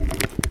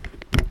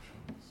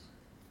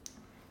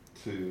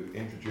to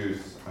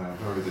introduce our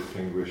very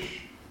distinguished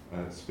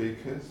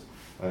speakers,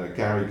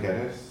 Gary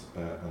Geddes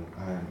and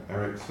Anne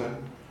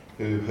Eriksson,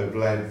 who have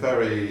led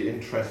very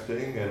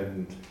interesting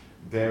and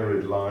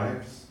varied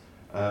lives.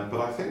 But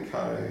I think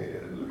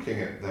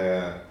looking at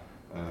their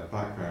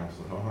backgrounds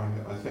and all,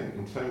 I think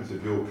in terms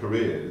of your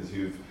careers,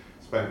 you've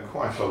spent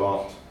quite a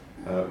lot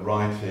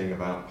writing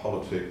about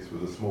politics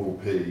with a small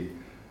p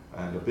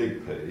and a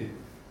big P.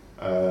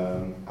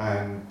 So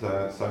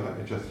let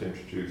me just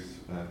introduce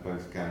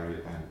both Gary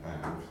and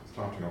Anne,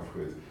 starting off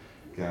with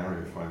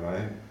Gary, if I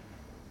may.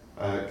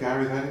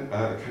 Gary then,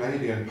 a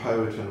Canadian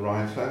poet and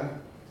writer,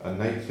 a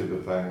native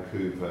of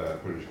Vancouver,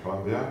 British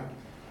Columbia,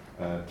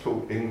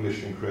 taught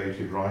English and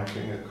creative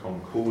writing at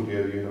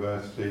Concordia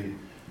University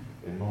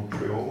in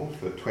Montreal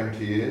for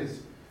 20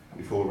 years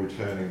before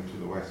returning to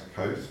the West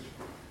Coast,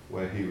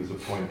 where he was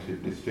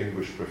appointed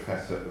Distinguished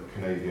Professor of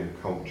Canadian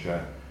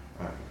Culture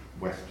at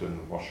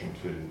Western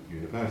Washington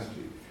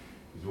University.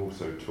 He's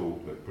also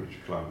taught at British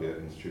Columbia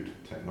Institute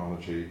of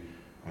Technology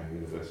and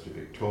University of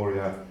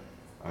Victoria,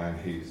 and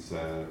he's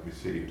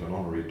received an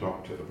Honorary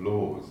Doctor of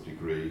Laws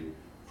degree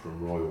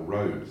from Royal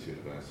Roads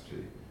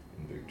University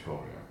in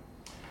Victoria.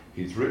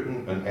 He's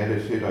written and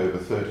edited over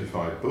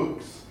 35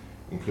 books,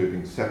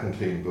 including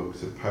 17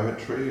 books of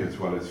poetry, as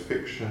well as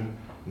fiction,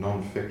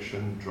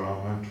 non-fiction,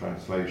 drama,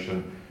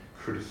 translation,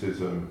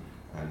 criticism,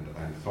 and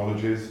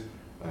anthologies.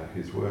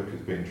 His work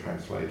has been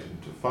translated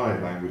into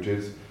 5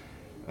 languages.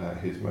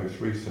 His most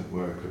recent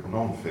work of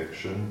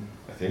non-fiction,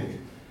 I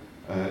think,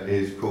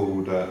 is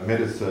called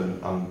Medicine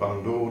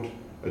Unbundled,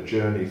 A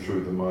Journey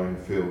Through the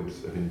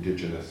Minefields of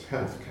Indigenous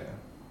Healthcare.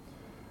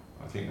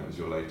 I think that was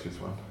your latest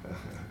one.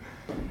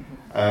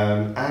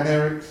 Anne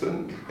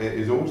Eriksson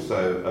is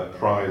also a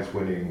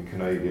prize-winning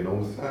Canadian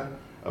author,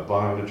 a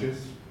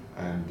biologist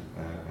and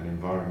an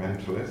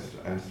environmentalist,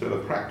 and still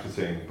a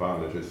practicing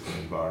biologist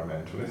and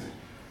environmentalist,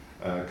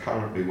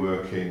 currently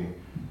working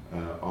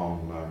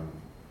on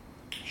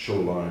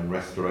shoreline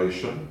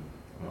restoration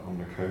on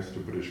the coast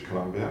of British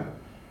Columbia.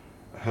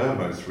 Her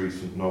most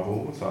recent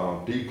novels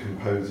are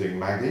Decomposing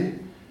Maggie,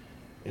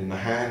 In the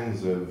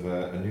Hands of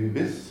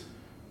Anubis,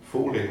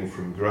 Falling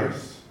from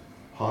Grace,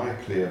 High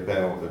Clear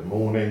Bell at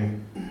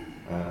Morning,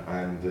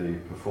 and The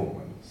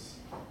Performance.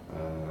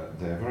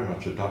 They're very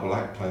much a double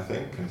act, I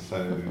think, and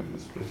so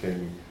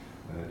splitting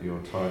your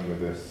time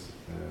with us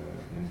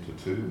into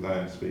two,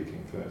 I'm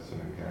speaking first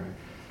and then Gary.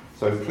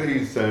 So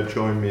please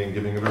join me in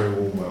giving a very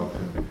warm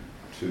welcome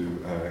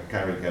to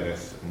Gary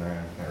Geddes and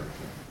Anne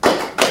Eriksson.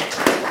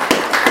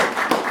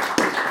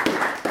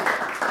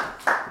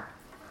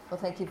 Well,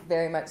 thank you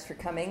very much for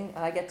coming.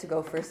 I get to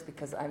go first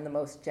because I'm the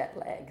most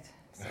jet-lagged,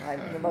 so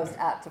I'm the most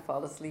apt to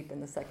fall asleep in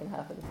the second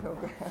half of the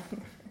program.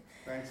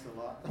 Thanks a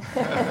lot.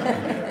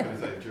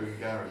 During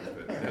Gary's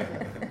bit.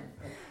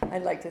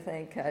 I'd like to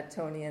thank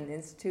Tony and the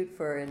Institute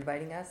for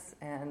inviting us,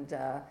 and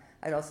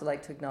I'd also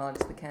like to acknowledge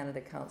the Canada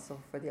Council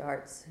for the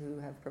Arts, who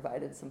have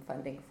provided some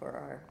funding for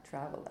our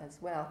travel as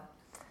well.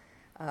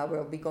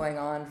 We'll be going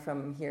on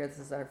from here. This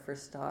is our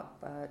first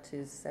stop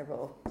to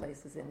several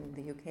places in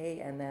the UK,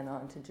 and then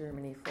on to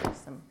Germany for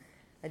some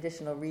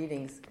additional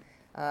readings.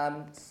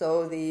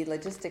 So the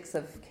logistics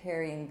of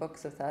carrying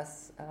books with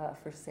us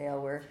for sale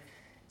were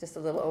just a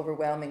little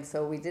overwhelming.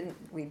 So we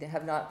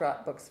have not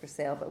brought books for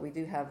sale, but we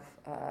do have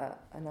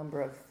a number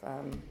of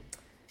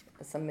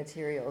some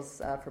materials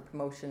for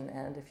promotion.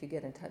 And if you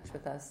get in touch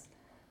with us,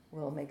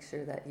 we'll make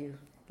sure that you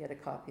get a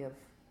copy of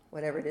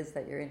whatever it is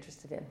that you're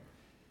interested in.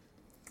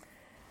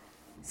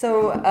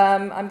 So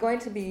I'm going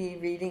to be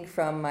reading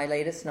from my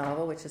latest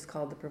novel, which is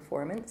called The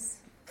Performance.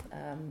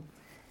 And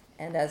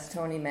as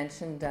Tony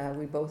mentioned,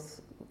 we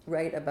both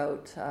write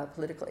about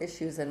political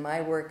issues, and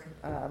my work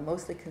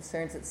mostly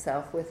concerns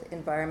itself with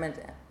environment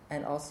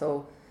and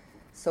also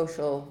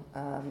social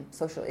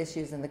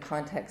issues in the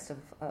context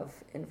of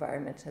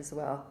environment as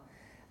well.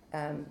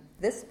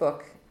 This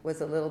book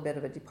was a little bit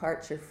of a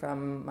departure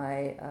from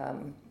my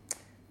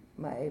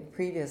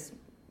previous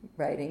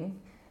writing.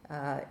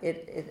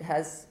 It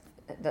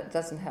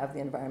doesn't have the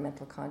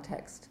environmental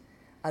context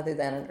other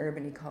than an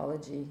urban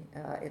ecology.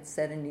 It's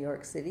set in New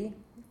York City,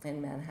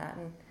 in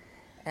Manhattan,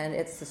 and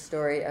it's the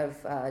story of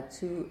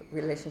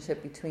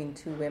relationship between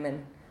two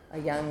women, a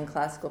young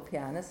classical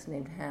pianist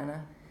named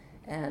Hannah,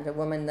 and a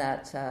woman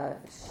that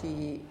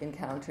she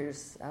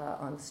encounters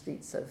on the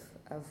streets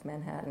of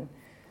Manhattan.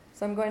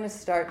 So I'm going to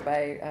start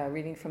by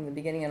reading from the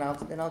beginning, and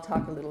then I'll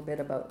talk a little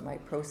bit about my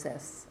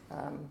process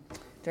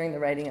during the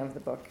writing of the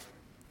book.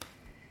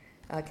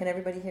 Can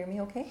everybody hear me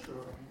okay?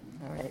 Sure.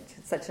 All right.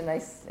 It's such a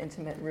nice,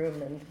 intimate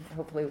room, and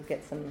hopefully we'll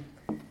get some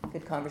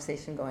good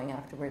conversation going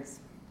afterwards.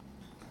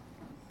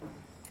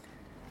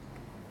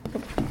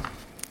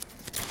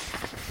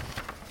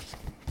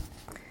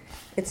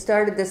 It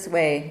started this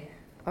way,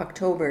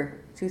 October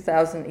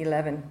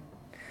 2011.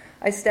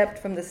 I stepped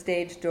from the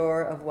stage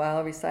door of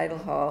Weil Recital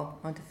Hall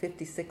onto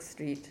 56th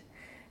Street,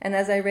 and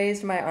as I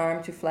raised my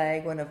arm to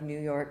flag one of New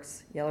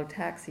York's yellow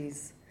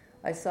taxis,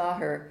 I saw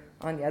her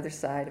on the other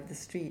side of the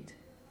street,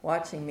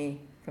 watching me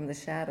from the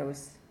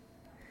shadows.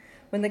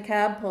 When the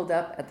cab pulled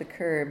up at the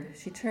curb,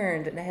 she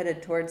turned and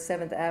headed towards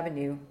 7th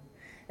Avenue,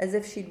 as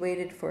if she'd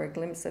waited for a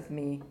glimpse of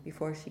me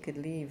before she could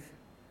leave.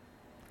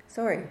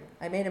 "Sorry,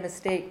 I made a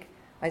mistake,"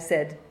 I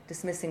said,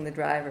 dismissing the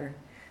driver,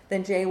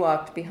 then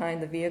jaywalked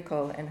behind the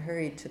vehicle and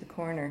hurried to the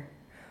corner,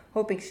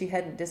 hoping she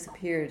hadn't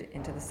disappeared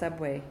into the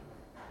subway.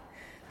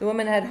 The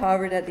woman had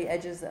hovered at the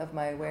edges of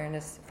my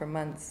awareness for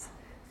months,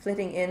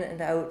 flitting in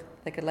and out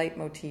like a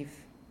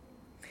leitmotif.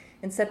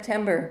 In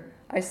September,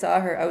 I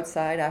saw her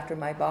outside after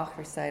my Bach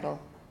recital,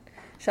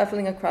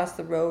 shuffling across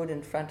the road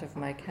in front of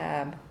my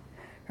cab,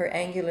 her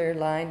angular,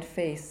 lined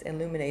face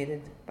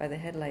illuminated by the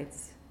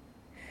headlights.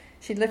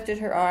 She'd lifted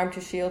her arm to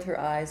shield her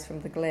eyes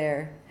from the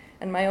glare,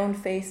 and my own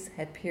face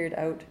had peered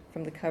out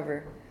from the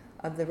cover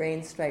of the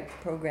rain-striped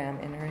program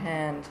in her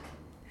hand.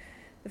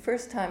 The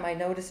first time I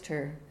noticed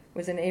her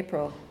was in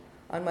April,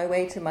 on my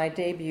way to my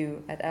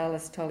debut at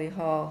Alice Tully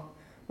Hall,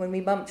 when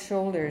we bumped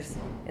shoulders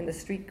in the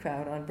street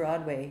crowd on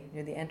Broadway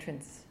near the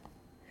entrance.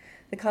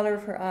 The color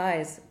of her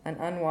eyes, an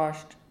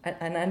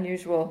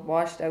unusual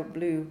washed-out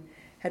blue,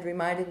 had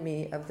reminded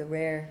me of the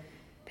rare,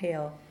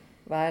 pale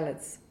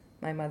violets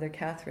my mother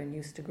Catherine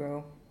used to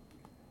grow.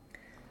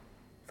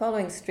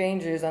 Following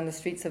strangers on the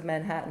streets of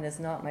Manhattan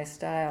is not my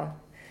style,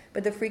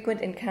 but the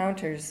frequent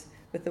encounters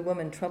with the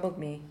woman troubled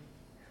me.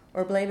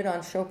 Or blame it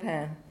on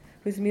Chopin,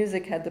 whose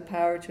music had the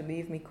power to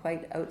leave me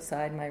quite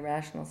outside my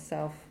rational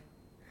self.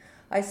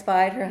 I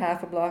spied her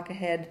half a block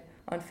ahead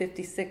on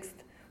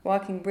 56th,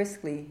 walking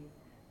briskly,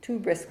 too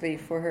briskly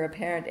for her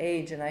apparent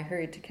age, and I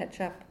hurried to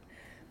catch up,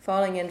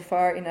 falling in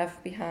far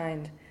enough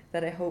behind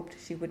that I hoped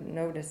she wouldn't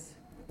notice.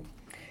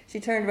 She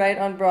turned right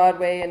on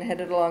Broadway and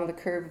headed along the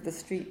curve of the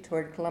street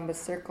toward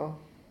Columbus Circle.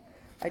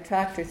 I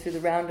tracked her through the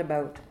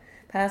roundabout,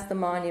 past the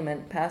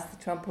monument, past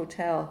the Trump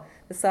Hotel,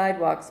 the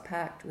sidewalks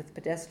packed with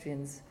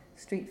pedestrians,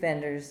 street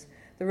vendors,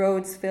 the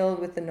roads filled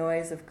with the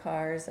noise of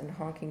cars and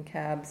honking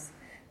cabs,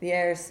 the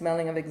air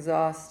smelling of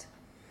exhaust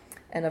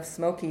and of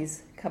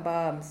smokies,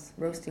 kebabs,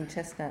 roasting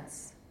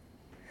chestnuts.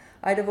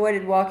 I'd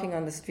avoided walking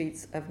on the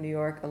streets of New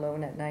York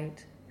alone at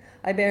night.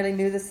 I barely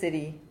knew the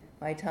city,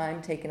 my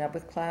time taken up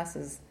with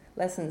classes,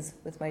 lessons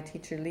with my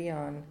teacher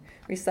Leon,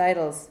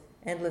 recitals,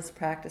 endless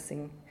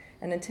practicing,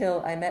 and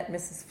until I met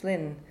Mrs.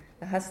 Flynn,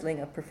 the hustling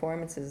of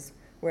performances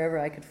wherever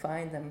I could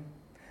find them,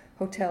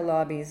 hotel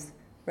lobbies,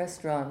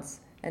 restaurants,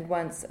 and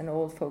once an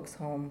old folks'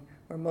 home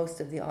where most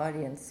of the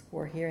audience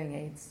wore hearing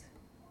aids.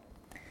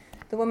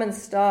 The woman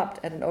stopped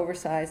at an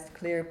oversized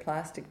clear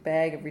plastic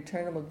bag of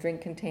returnable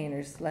drink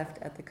containers left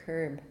at the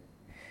curb.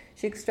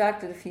 She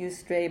extracted a few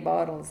stray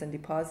bottles and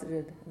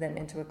deposited them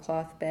into a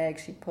cloth bag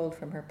she pulled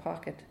from her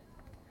pocket.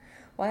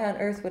 Why on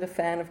earth would a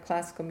fan of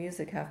classical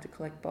music have to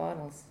collect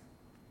bottles?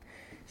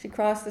 She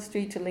crossed the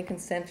street to Lincoln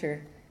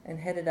Center and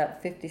headed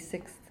up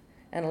 56th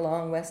and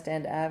along West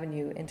End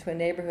Avenue into a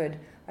neighborhood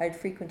I'd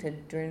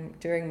frequented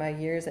during my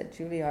years at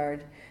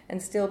Juilliard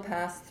and still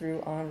passed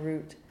through en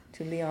route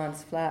to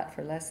Leon's flat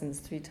for lessons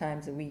 3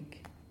 times a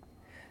week.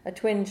 A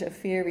twinge of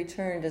fear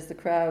returned as the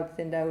crowd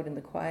thinned out in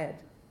the quiet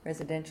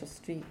residential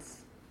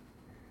streets.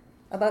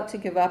 About to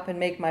give up and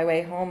make my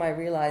way home, I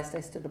realized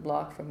I stood a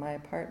block from my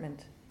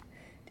apartment.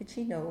 Did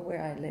she know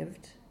where I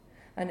lived?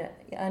 An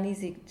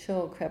uneasy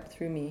chill crept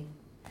through me.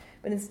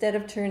 But instead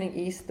of turning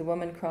east, the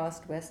woman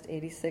crossed West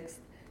 86th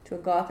to a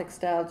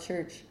Gothic-style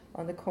church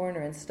on the corner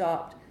and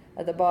stopped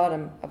at the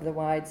bottom of the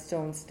wide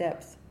stone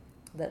steps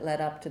that led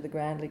up to the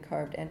grandly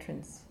carved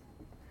entrance.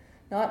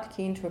 Not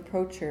keen to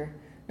approach her,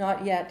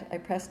 not yet, I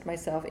pressed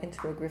myself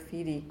into a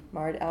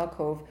graffiti-marred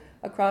alcove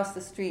across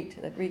the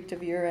street that reeked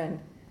of urine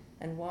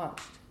and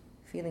watched,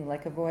 feeling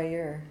like a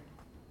voyeur.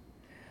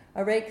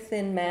 A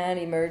rake-thin man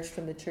emerged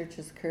from the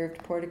church's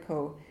curved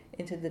portico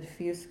into the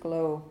diffuse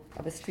glow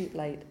of a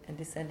streetlight and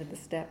descended the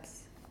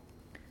steps.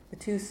 The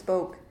two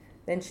spoke,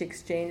 then she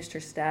exchanged her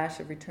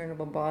stash of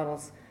returnable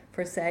bottles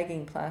for a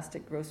sagging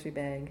plastic grocery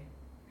bag.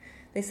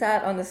 They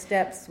sat on the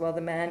steps while the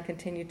man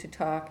continued to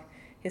talk,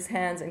 his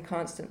hands in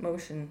constant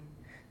motion.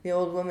 The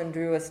old woman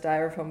drew a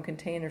styrofoam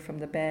container from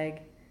the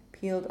bag,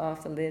 peeled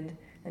off the lid,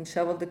 and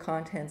shoveled the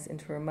contents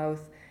into her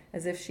mouth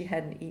as if she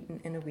hadn't eaten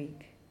in a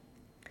week.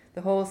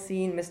 The whole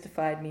scene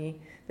mystified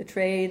me, the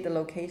trade, the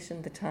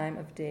location, the time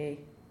of day.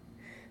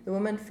 The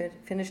woman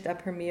finished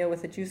up her meal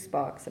with a juice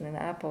box and an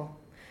apple,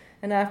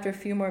 and after a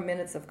few more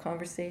minutes of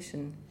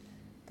conversation,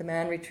 the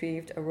man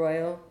retrieved a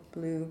royal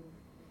blue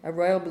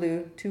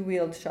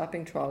 2-wheeled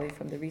shopping trolley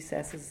from the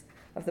recesses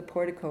of the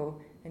portico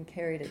and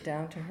carried it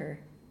down to her.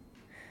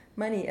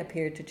 Money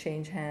appeared to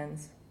change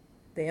hands.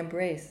 They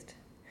embraced.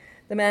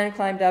 The man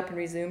climbed up and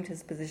resumed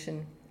his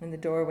position in the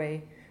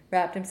doorway,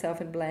 wrapped himself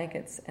in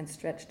blankets and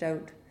stretched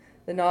out,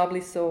 the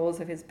knobbly soles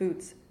of his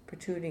boots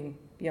protruding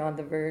beyond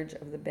the verge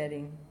of the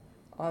bedding,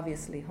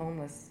 obviously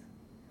homeless.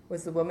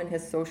 Was the woman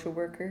his social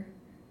worker?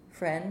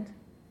 Friend?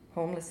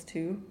 Homeless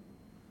too?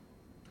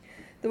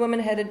 The woman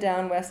headed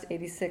down West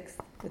 86th,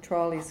 the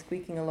trolley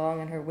squeaking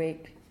along in her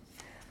wake.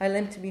 I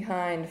limped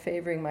behind,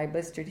 favoring my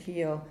blistered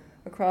heel,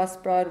 across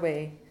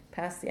Broadway,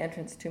 past the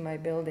entrance to my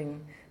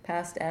building,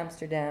 past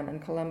Amsterdam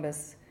and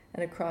Columbus,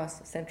 and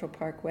across Central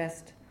Park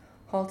West,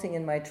 halting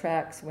in my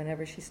tracks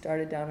when she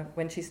started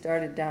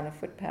down a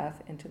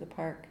footpath into the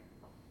park.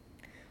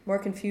 More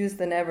confused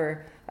than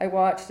ever, I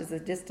watched as the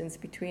distance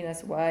between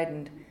us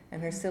widened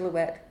and her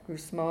silhouette grew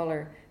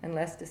smaller and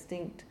less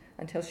distinct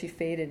until she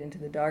faded into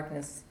the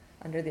darkness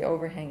under the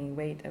overhanging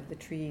weight of the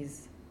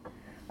trees.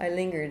 I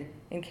lingered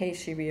in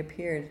case she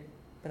reappeared,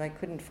 but I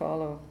couldn't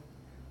follow.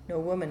 No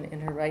woman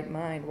in her right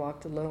mind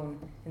walked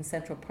alone in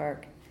Central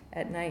Park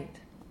at night.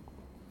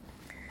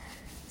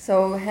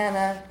 So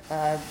Hannah,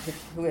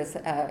 who is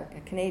a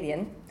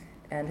Canadian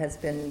and has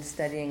been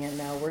studying and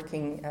now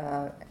working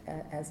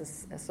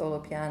as a solo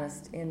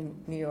pianist in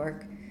New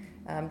York,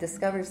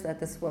 discovers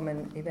that this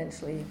woman's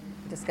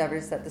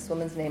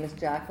name is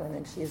Jacqueline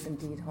and she is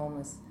indeed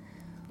homeless.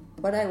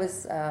 What I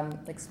was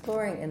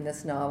exploring in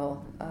this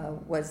novel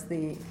was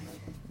the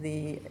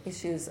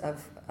issues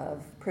of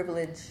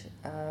privilege,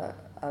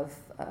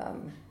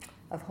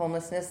 of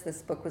homelessness.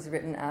 This book was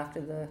written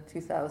after the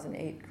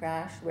 2008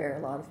 crash, where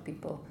a lot of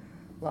people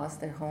lost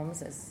their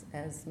homes,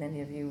 as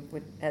many of you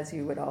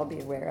would all be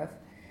aware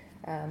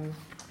of.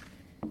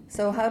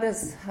 So how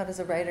does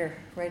a writer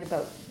write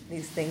about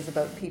these things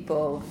about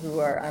people who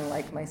are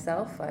unlike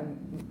myself?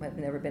 I've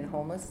never been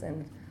homeless,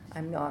 and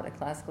I'm not a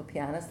classical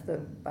pianist. The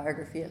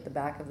biography at the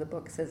back of the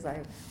book says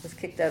I was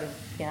kicked out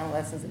of piano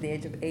lessons at the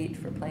age of 8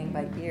 for playing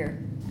by ear.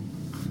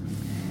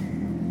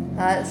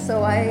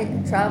 So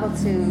I traveled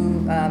to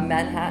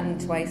Manhattan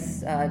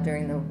twice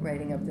during the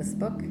writing of this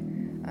book,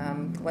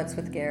 once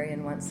with Gary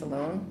and once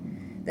alone.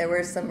 There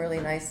were some really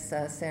nice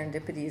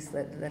serendipities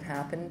that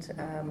happened.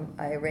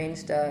 I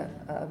arranged a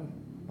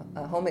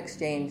home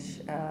exchange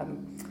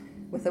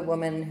with a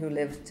woman who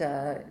lived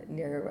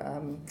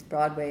near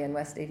Broadway and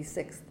West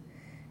 86th.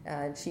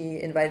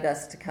 She invited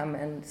us to come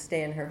and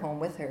stay in her home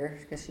with her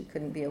because she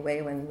couldn't be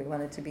away when we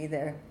wanted to be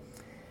there.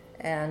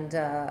 And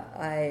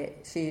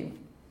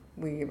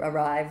we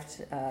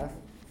arrived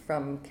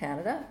from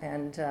Canada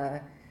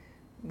and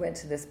went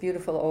to this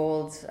beautiful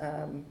old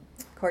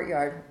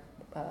courtyard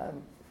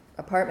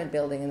apartment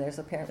building, and there's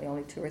apparently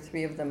only 2 or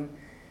 3 of them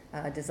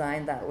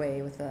designed that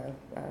way with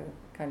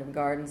kind of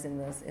gardens in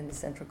the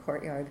central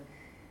courtyard.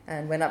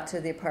 And went up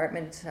to the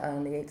apartment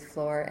on the 8th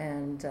floor,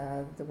 and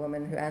the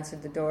woman who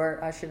answered the door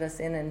ushered us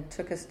in and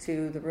took us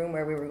to the room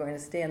where we were going to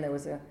stay, and there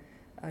was a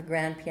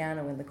grand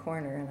piano in the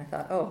corner, and I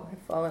thought, oh,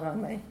 I've fallen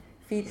on my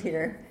feet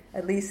here,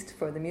 at least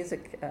for the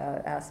music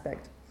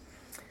aspect.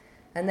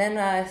 And then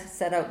I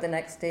set out the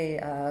next day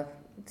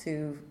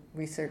to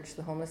research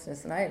the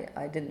homelessness, and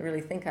I didn't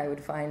really think I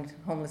would find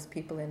homeless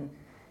people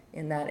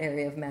in that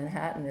area of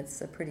Manhattan.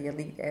 It's a pretty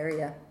elite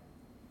area,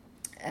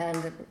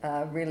 and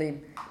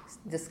really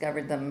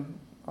discovered them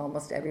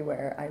almost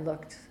everywhere I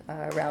looked.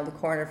 Around the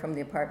corner from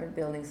the apartment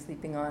building,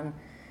 sleeping on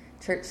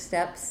church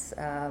steps,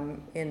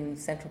 in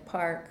Central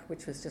Park,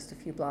 which was just a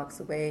few blocks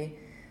away,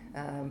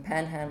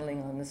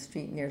 panhandling on the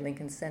street near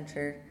Lincoln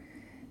Center.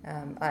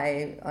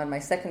 On my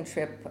second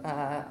trip,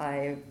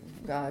 I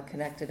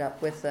connected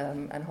up with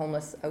a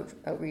homeless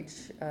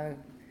outreach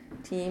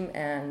team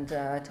and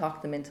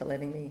talked them into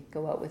letting me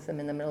go out with them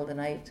in the middle of the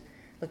night,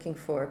 looking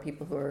for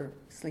people who are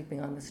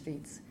sleeping on the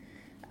streets.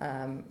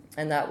 And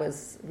that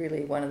was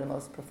really one of the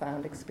most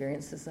profound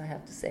experiences, I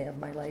have to say, of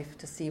my life,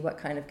 to see what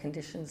kind of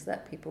conditions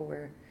that people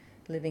were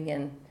living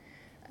in.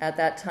 At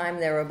that time,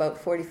 there were about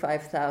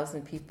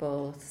 45,000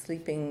 people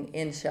sleeping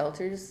in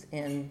shelters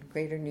in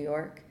greater New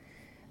York.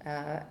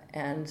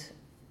 And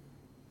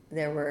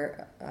there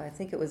were, I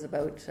think it was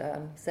about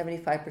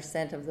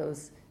 75% of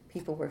those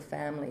people were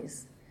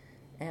families,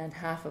 and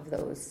half of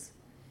those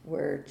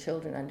were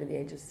children under the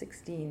age of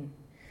 16.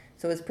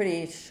 So it was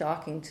pretty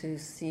shocking to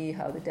see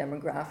how the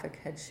demographic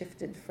had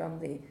shifted from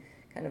the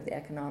kind of the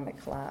economic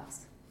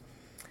collapse.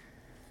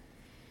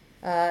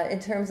 In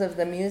terms of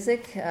the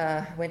music,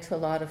 I went to a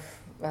lot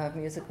of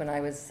music when I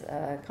was,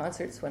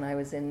 concerts when I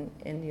was in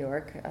New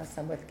York,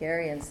 some with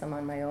Gary and some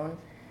on my own.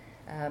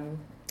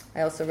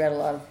 I also read a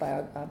lot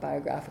of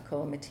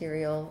biographical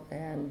material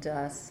and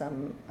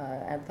some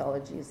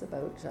anthologies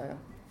about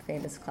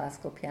famous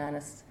classical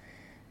pianists.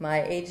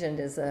 My agent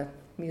is a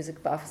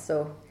music buff,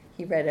 so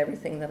he read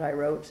everything that I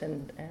wrote,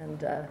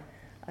 and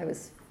I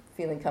was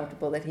feeling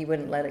comfortable that he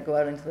wouldn't let it go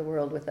out into the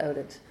world without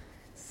it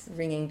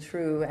ringing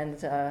true, and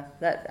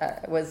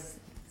that was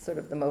sort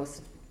of the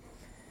most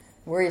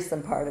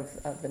worrisome part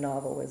of the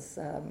novel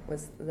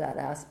was that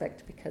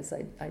aspect, because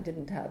I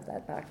didn't have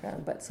that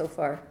background, but so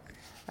far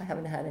I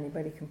haven't had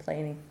anybody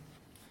complaining.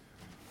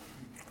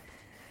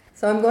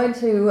 So I'm going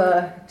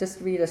to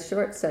just read a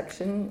short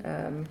section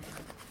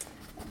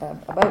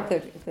about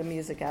the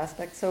music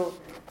aspect. So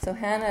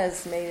Hannah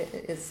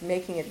is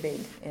making it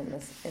big in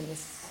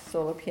this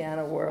solo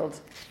piano world,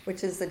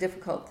 which is a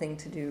difficult thing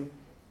to do,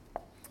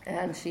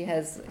 and she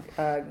has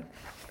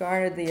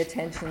garnered the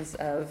attentions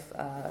of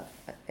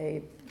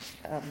a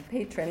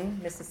patron,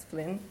 Mrs.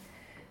 Flynn,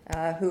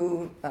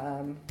 who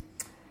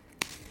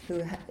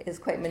is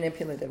quite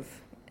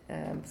manipulative.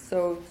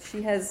 So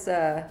she has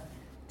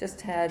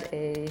just had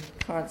a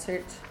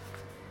concert.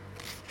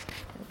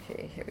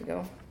 Okay, here we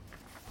go.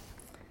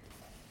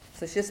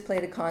 So she just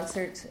played a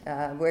concert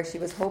where she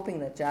was hoping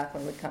that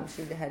Jacqueline would come.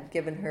 She had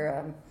given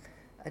her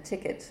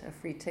a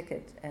free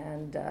ticket,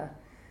 and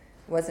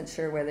wasn't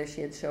sure whether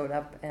she had showed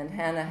up. And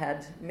Hannah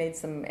had made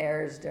some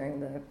errors during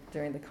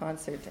the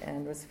concert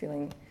and was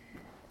feeling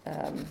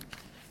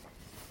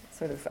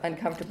sort of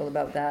uncomfortable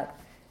about that.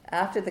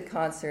 After the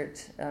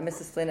concert,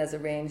 Mrs. Flynn has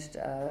arranged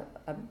a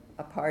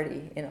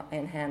party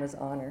in Hannah's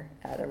honor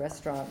at a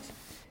restaurant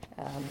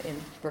in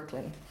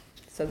Brooklyn.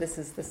 So this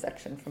is the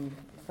section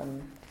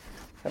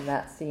from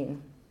that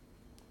scene.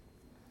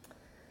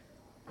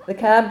 The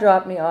cab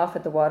dropped me off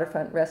at the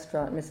waterfront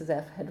restaurant Mrs.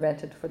 F. had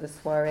rented for the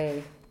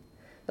soiree.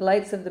 The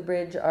lights of the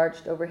bridge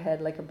arched overhead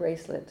like a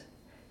bracelet,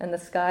 and the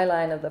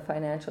skyline of the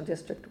financial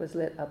district was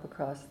lit up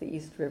across the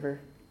East River.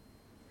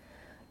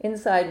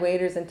 Inside,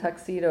 waiters in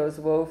tuxedos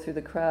wove through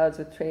the crowds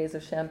with trays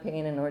of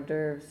champagne and hors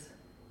d'oeuvres.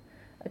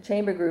 A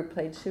chamber group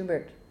played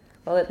Schubert,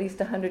 while at least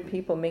 100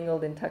 people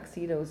mingled in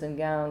tuxedos and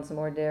gowns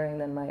more daring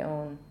than my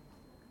own.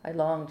 I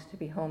longed to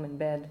be home in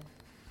bed.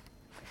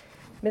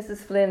 Mrs.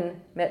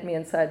 Flynn met me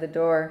inside the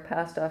door,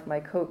 passed off my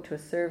coat to a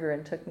server,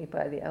 and took me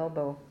by the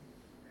elbow.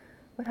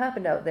 "What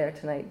happened out there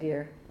tonight,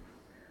 dear?"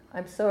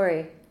 "I'm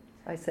sorry,"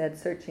 I said,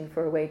 searching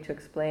for a way to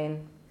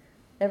explain.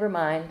 "Never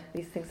mind,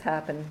 these things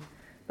happen,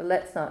 but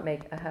let's not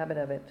make a habit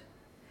of it."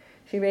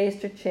 She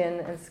raised her chin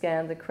and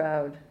scanned the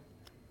crowd.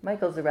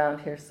 "Michael's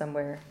around here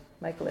somewhere."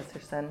 Michael is her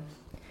son.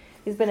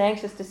 "He's been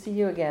anxious to see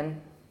you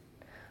again."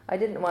 I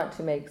didn't want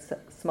to make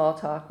small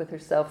talk with her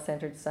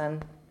self-centered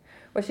son.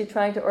 Was she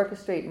trying to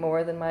orchestrate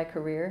more than my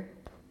career?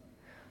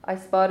 I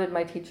spotted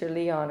my teacher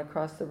Leon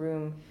across the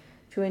room,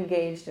 too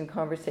engaged in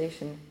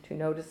conversation to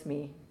notice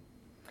me.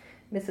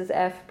 Mrs.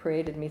 F.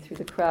 paraded me through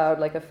the crowd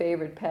like a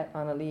favored pet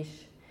on a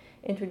leash,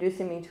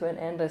 introducing me to an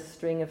endless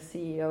string of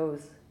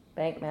CEOs,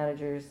 bank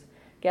managers,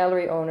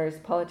 gallery owners,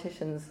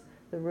 politicians,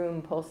 the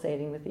room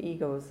pulsating with the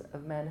egos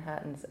of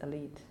Manhattan's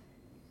elite.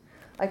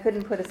 I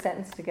couldn't put a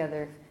sentence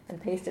together and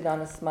pasted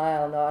on a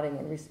smile, nodding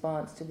in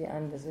response to the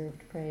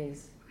undeserved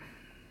praise.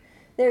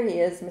 "There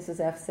he is," Mrs.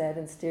 F. said,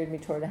 and steered me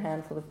toward a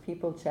handful of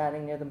people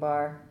chatting near the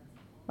bar.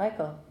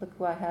 "Michael, look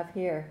who I have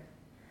here."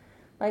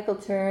 Michael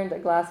turned, a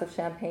glass of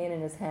champagne in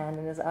his hand,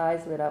 and his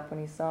eyes lit up when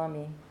he saw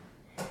me.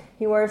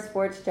 He wore a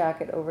sports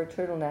jacket over a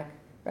turtleneck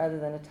rather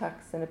than a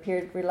tux, and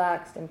appeared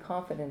relaxed and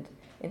confident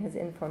in his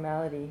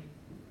informality.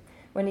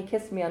 When he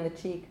kissed me on the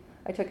cheek,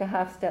 I took a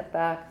half step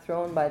back,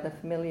 thrown by the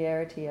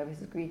familiarity of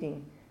his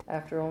greeting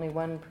after only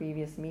one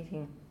previous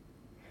meeting.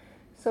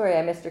 "Sorry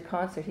I missed your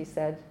concert," he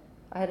said.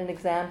 "I had an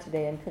exam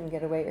today and couldn't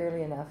get away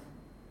early enough,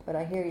 but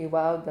I hear you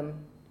wowed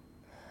them."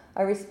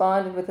 I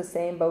responded with the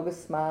same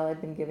bogus smile I'd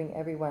been giving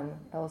everyone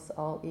else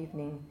all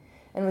evening,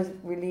 and was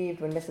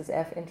relieved when Mrs.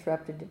 F.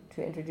 interrupted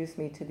to introduce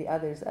me to the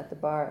others at the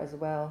bar as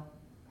well,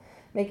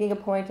 making a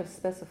point of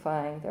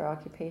specifying their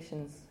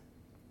occupations.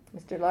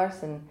 Mr.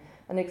 Larson,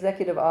 an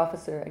executive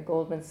officer at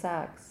Goldman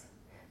Sachs,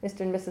 Mr.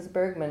 and Mrs.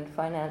 Bergman,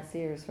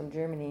 financiers from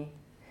Germany,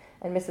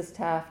 and Mrs.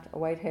 Taft, a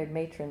white-haired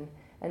matron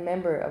and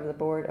member of the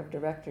board of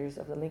directors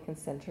of the Lincoln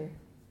Center.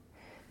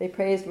 They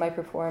praised my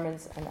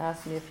performance and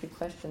asked me a few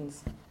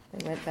questions,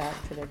 then went back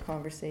to their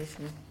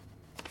conversation.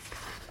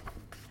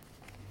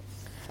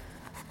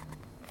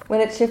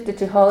 When it shifted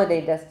to holiday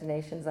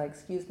destinations, I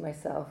excused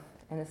myself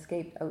and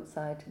escaped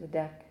outside to the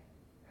deck.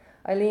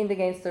 I leaned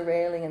against the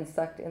railing and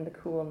sucked in the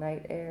cool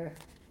night air.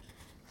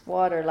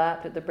 Water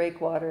lapped at the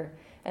breakwater,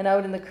 and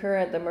out in the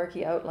current the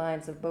murky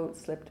outlines of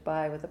boats slipped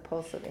by with a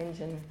pulse of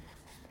engine.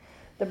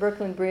 The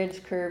Brooklyn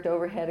Bridge curved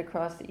overhead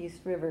across the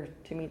East River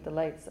to meet the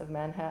lights of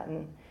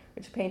Manhattan,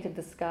 which painted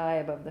the sky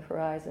above the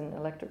horizon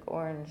electric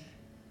orange.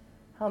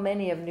 How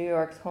many of New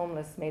York's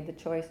homeless made the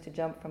choice to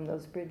jump from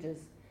those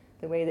bridges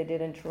the way they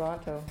did in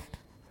Toronto?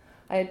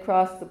 I had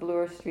crossed the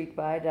Bloor Street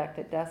Viaduct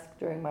at dusk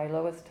during my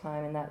lowest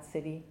time in that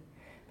city,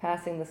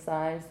 passing the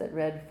signs that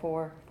read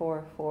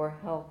 444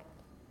 help.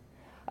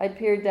 I'd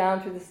peered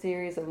down through the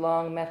series of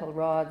long metal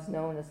rods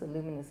known as the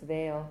luminous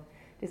veil,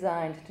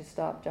 designed to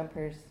stop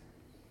jumpers.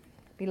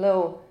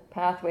 Below,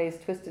 pathways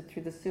twisted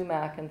through the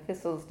sumac and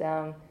thistles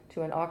down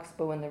to an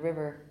oxbow in the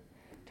river,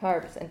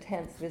 tarps and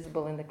tents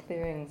visible in the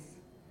clearings,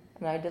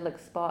 an idyllic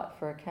spot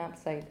for a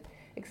campsite,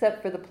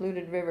 except for the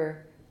polluted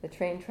river, the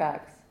train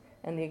tracks,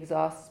 and the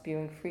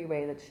exhaust-spewing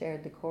freeway that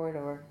shared the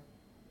corridor.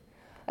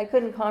 I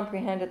couldn't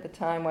comprehend at the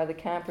time why the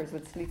campers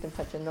would sleep in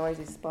such a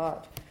noisy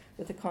spot,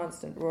 with the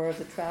constant roar of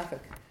the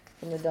traffic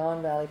from the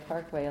Don Valley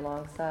Parkway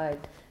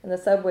alongside, and the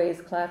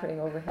subways clattering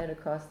overhead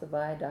across the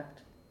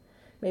viaduct.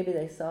 Maybe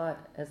they saw it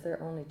as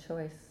their only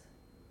choice.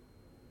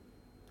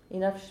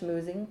 Enough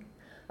schmoozing.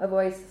 A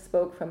voice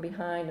spoke from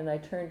behind, and I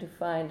turned to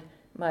find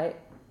my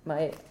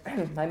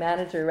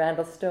manager,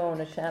 Randall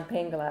Stone, a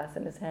champagne glass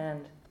in his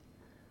hand.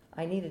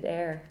 I needed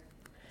air.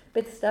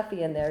 "Bit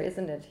stuffy in there,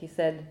 isn't it?" he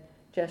said,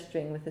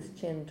 gesturing with his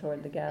chin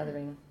toward the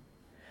gathering.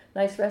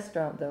 "Nice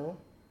restaurant, though."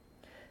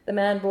 The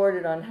man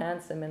bordered on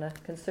handsome in a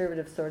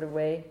conservative sort of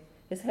way,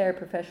 his hair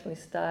professionally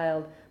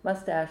styled,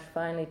 mustache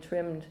finely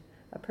trimmed,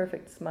 a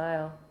perfect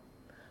smile.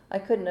 I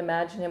couldn't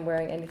imagine him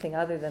wearing anything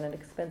other than an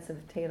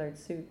expensive tailored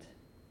suit.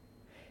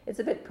 "It's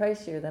a bit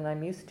pricier than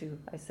I'm used to,"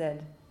 I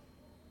said.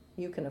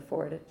 "You can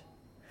afford it."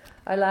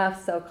 I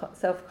laughed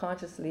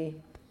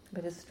self-consciously,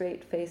 but his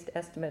straight-faced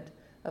estimate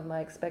of my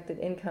expected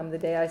income the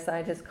day I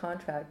signed his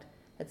contract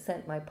had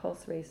sent my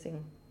pulse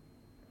racing.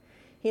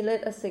 He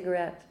lit a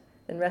cigarette,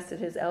 then rested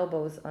his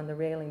elbows on the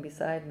railing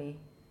beside me.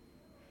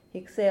 He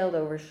exhaled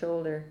over his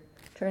shoulder,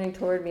 turning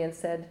toward me and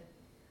said,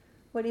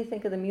 "What do you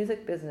think of the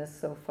music business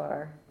so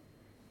far?"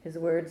 His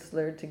words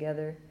slurred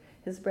together.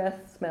 His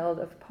breath smelled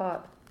of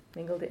pot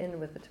mingled in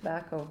with the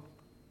tobacco.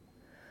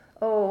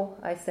 "Oh,"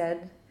 I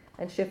said,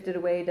 and shifted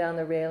away down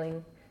the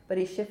railing, but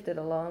he shifted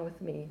along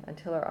with me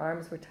until our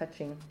arms were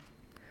touching.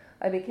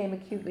 I became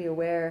acutely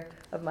aware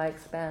of my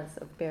expanse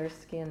of bare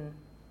skin.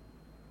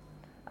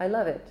 "I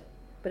love it,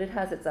 but it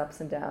has its ups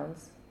and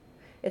downs.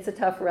 It's a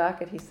tough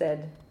racket," he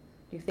said.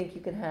 "Do you think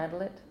you can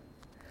handle it?"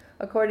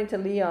 According to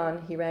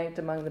Leon, he ranked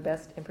among the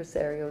best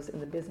impresarios in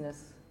the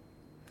business.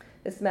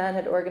 This man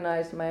had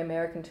organized my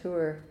American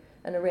tour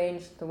and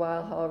arranged the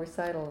Weil Hall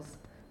recitals,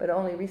 but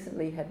only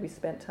recently had we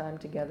spent time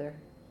together.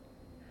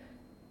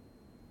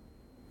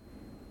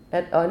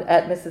 At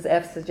Mrs.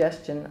 F's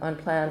suggestion, on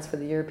plans for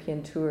the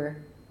European tour.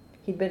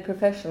 He'd been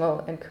professional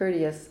and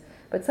courteous,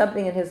 but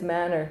something in his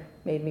manner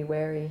made me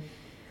wary.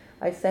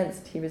 I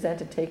sensed he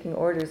resented taking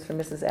orders from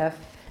Mrs.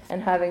 F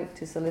and having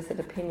to solicit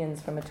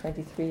opinions from a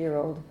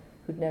 23-year-old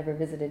who'd never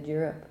visited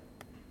Europe.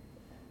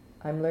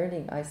 "I'm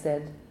learning," I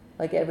said,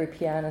 like every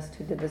pianist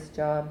who did this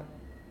job.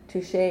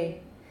 "Touché."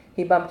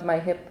 He bumped my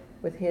hip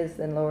with his,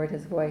 then lowered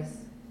his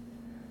voice.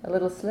 "A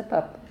little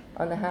slip-up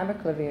on the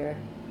hammerklavier."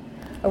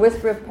 A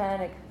whisper of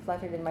panic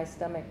fluttered in my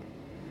stomach.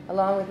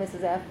 Along with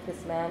Mrs. F,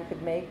 this man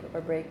could make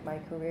or break my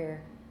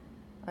career.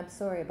 "I'm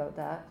sorry about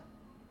that."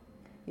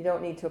 "You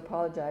don't need to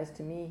apologize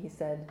to me," he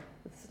said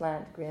with a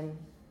slant grin.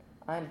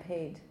 "I'm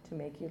paid to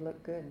make you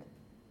look good."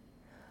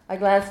 I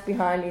glanced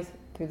behind me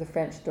through the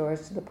French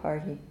doors to the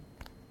party.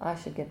 I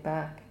should get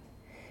back.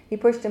 He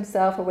pushed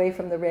himself away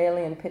from the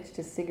railing and pitched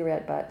his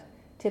cigarette butt,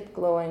 tip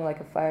glowing like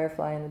a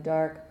firefly in the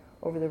dark,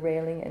 over the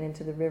railing and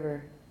into the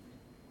river.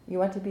 "You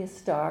want to be a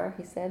star?"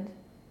 he said.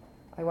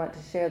 "I want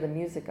to share the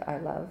music I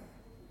love."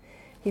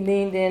 He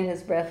leaned in,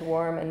 his breath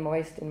warm and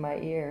moist in my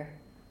ear.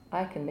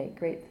 "I can make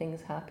great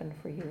things happen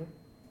for you."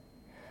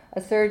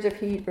 A surge of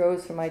heat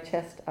rose from my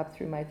chest up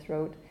through my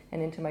throat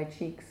and into my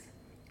cheeks.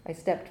 I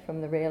stepped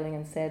from the railing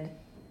and said,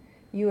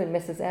 "You and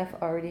Mrs. F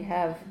already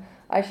have.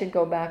 I should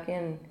go back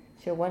in.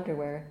 She'll wonder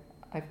where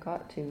I've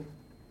got to."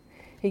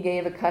 He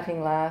gave a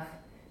cutting laugh.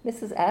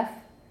 "Mrs.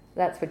 F?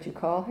 That's what you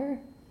call her?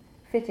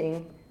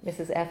 Fitting,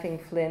 Mrs. Effing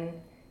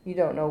Flynn. You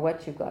don't know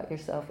what you've got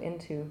yourself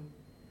into."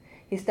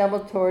 He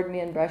stumbled toward me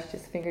and brushed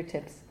his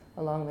fingertips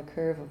along the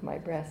curve of my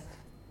breast.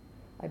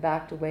 I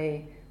backed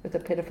away with a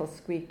pitiful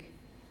squeak.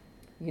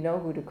 "You know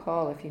who to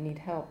call if you need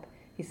help,"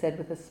 he said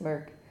with a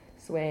smirk,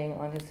 swaying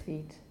on his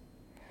feet.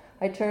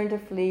 I turned to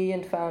flee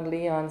and found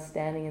Leon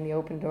standing in the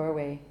open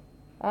doorway.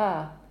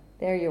 "Ah,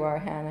 there you are,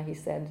 Hannah," he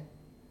said.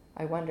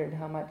 I wondered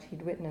how much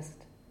he'd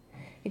witnessed.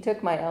 He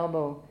took my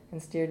elbow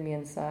and steered me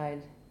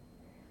inside.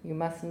 "You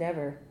must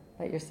never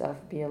let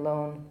yourself be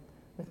alone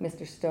with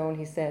Mr. Stone,"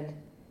 he said.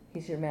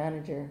 "He's your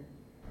manager,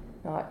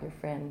 not your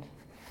friend."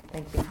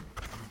 Thank you.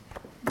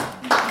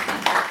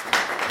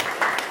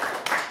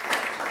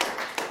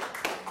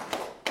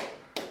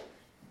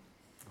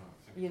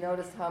 You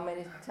noticed how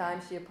many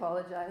times she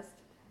apologized?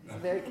 It's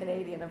very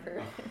Canadian of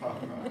her.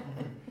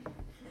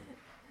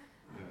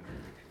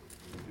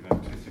 You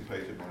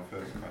anticipated my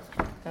first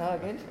question. Oh,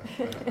 good.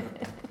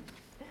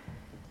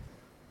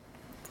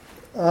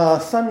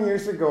 Some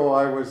years ago,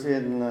 I was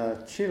in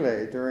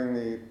Chile during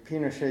the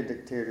Pinochet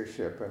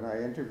dictatorship, and I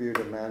interviewed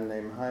a man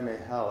named Jaime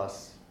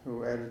Hallas,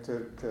 who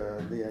edited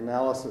the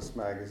Analysis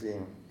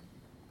magazine.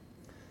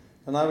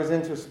 And I was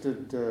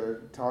interested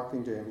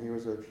talking to him. He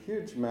was a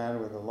huge man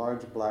with a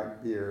large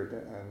black beard,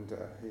 and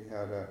he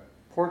had a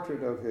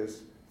portrait of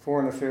his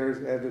Foreign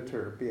Affairs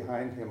editor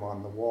behind him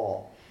on the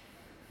wall.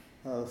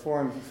 The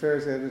Foreign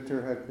Affairs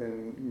editor had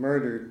been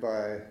murdered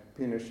by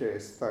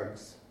Pinochet's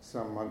thugs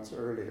some months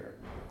earlier.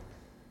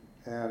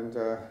 And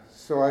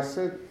so I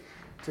said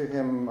to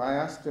him, I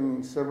asked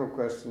him several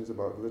questions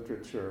about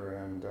literature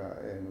and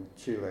in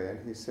Chile,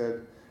 and he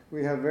said,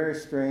 "We have very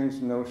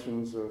strange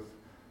notions of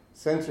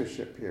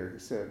censorship here." He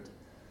said,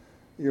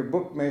 "Your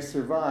book may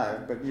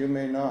survive, but you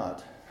may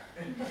not."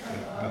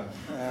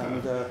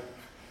 And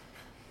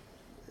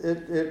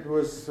it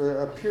was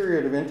a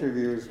period of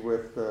interviews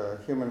with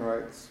human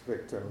rights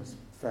victims,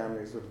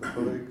 families of the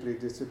politically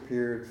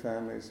disappeared,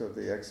 families of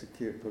the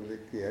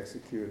politically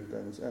executed,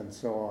 and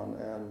so on.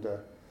 And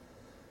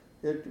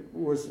it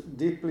was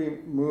deeply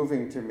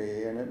moving to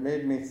me, and it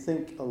made me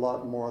think a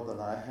lot more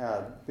than I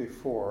had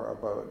before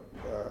about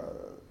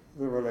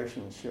the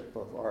relationship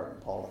of art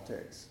and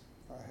politics.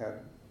 I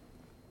had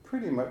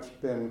pretty much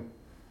been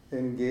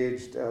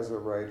engaged as a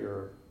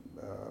writer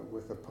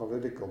with a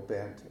political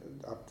bent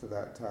up to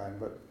that time,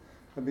 but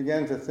I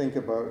began to think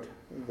about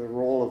the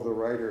role of the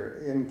writer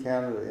in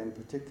Canada in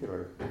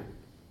particular.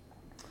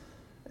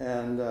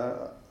 And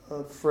a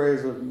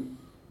phrase of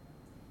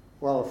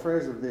well, a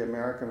phrase of the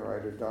American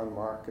writer Don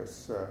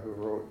Marcus, who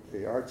wrote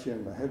the Archie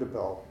and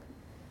Mehetabel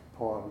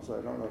poems.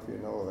 I don't know if you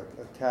know,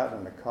 a cat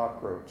and a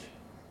cockroach.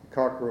 The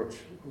cockroach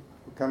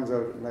who comes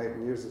out at night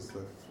and uses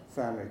the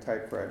family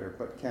typewriter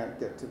but can't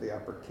get to the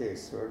upper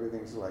case, so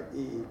everything's like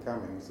E.E.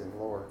 Cummings in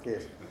lower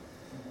case.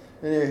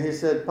 Anyway, he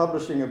said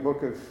publishing a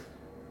book of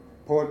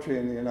poetry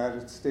in the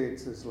United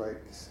States is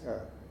like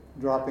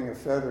dropping a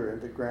feather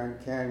into Grand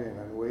Canyon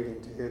and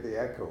waiting to hear the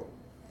echo.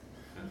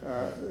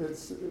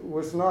 It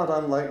was not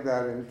unlike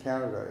that in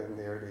Canada in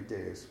the early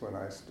days when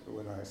I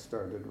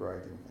started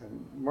writing.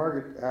 And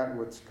Margaret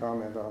Atwood's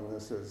comment on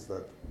this is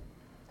that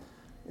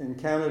in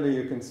Canada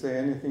you can say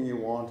anything you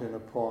want in a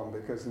poem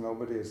because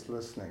nobody is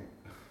listening.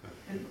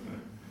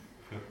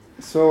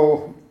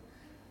 So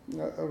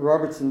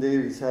Robertson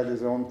Davies had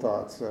his own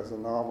thoughts as a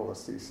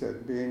novelist. He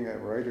said being a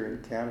writer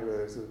in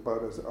Canada is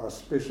about as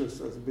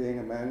auspicious as being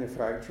a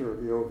manufacturer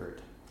of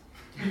yogurt.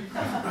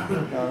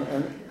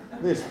 And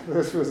this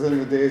was in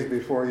the days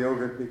before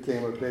yogurt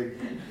became a big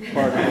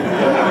part of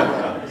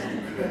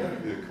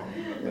the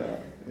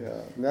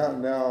Yeah.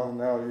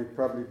 Now you'd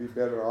probably be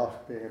better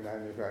off being a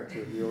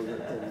manufacturer of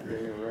yogurt than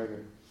being a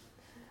writer.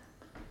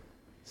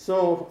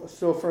 So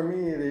for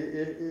me,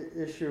 the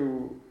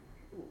issue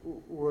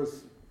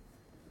was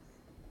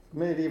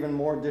made even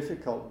more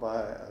difficult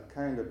by a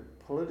kind of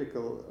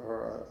political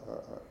or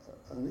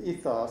an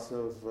ethos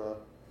of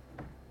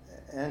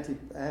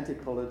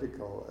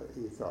anti-political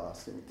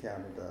ethos in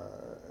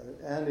Canada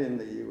and in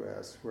the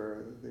U.S.,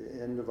 where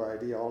the end of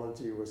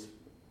ideology was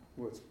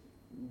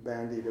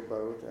bandied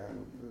about,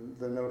 and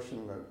the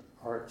notion that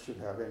art should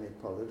have any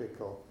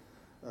political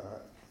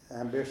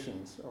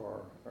ambitions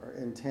or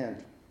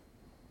intent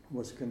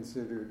was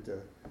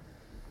considered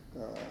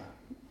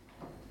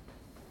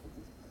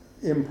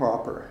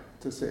improper,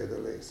 to say the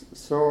least.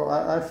 So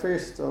I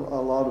faced a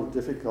lot of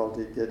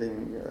difficulty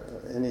getting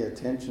any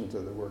attention to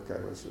the work I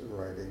was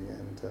writing,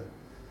 and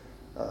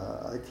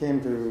I came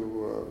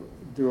to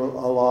do a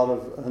lot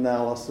of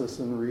analysis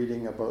and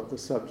reading about the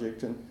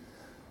subject. And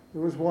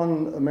there was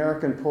one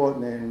American poet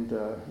named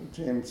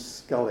James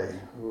Scully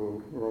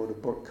who wrote a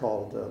book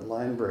called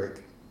Line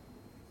Break,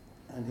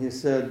 and he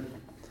said,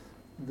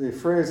 the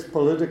phrase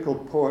political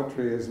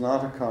poetry is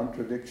not a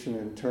contradiction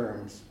in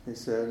terms. He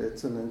said,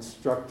 it's an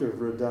instructive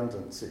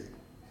redundancy.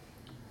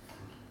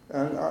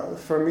 And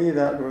for me,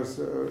 that was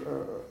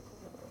a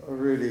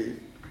really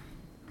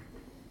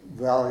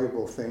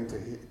valuable thing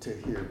to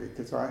hear,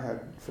 because I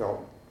had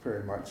felt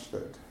very much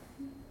that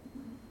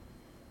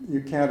you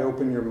can't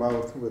open your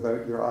mouth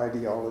without your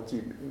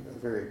ideology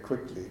very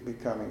quickly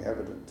becoming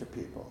evident to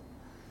people.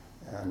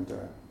 And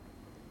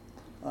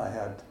I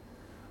had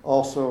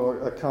also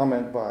a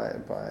comment by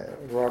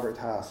Robert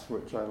Haas,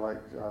 which I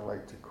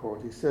like to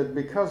quote. He said,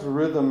 because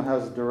rhythm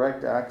has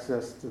direct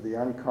access to the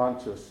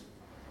unconscious,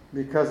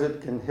 because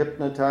it can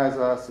hypnotize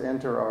us,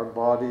 enter our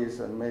bodies,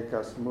 and make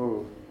us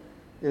move,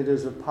 it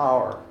is a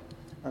power,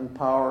 and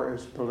power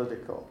is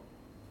political.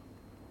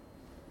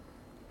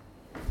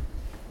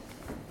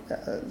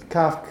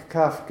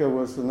 Kafka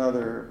was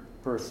another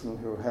person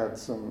who had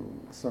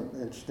some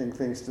interesting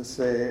things to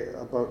say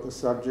about the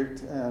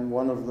subject, and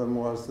one of them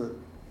was that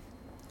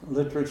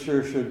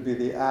literature should be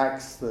the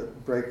axe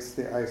that breaks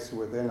the ice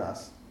within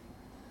us.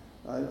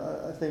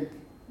 I think,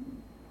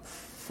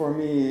 for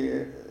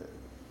me,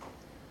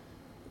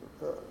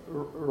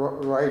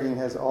 writing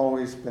has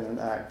always been an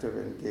act of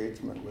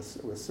engagement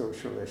with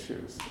social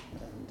issues.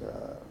 And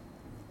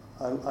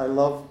I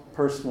love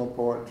personal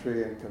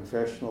poetry and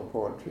confessional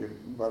poetry,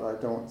 but I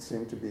don't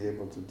seem to be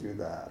able to do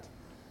that.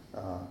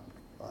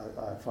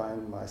 I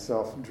find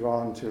myself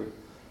drawn to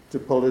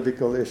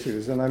political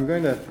issues. And I'm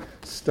going to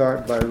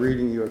start by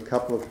reading you a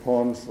couple of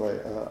poems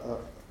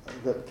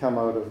that come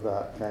out of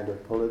that kind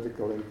of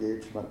political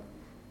engagement.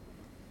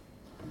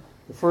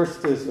 The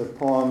first is a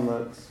poem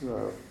that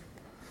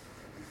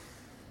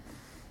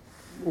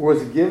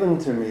was given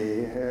to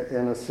me,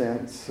 in a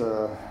sense,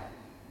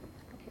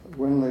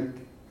 when the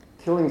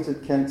killings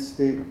at Kent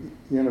State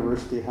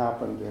University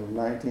happened in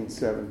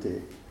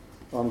 1970,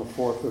 on the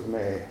 4th of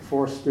May.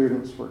 4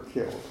 students were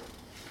killed,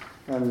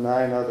 and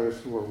 9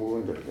 others were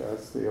wounded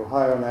as the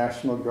Ohio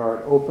National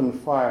Guard opened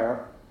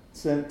fire,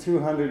 sent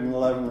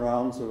 211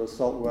 rounds of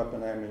assault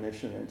weapon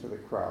ammunition into the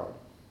crowd.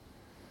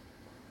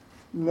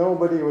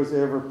 Nobody was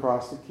ever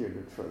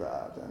prosecuted for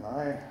that, and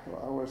I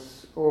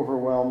was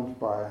overwhelmed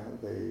by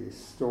the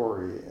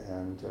story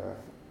and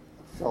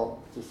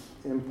felt this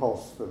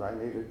impulse that I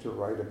needed to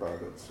write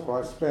about it. So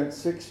I spent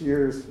 6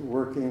 years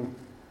working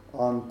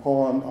on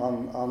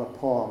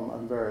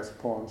various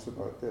poems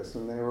about this,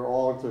 and they were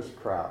all just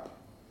crap.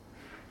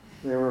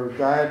 They were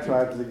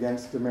diatribes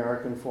against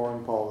American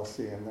foreign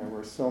policy, and there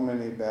were so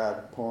many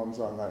bad poems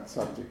on that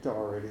subject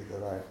already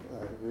that I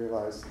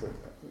realized that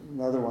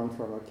another one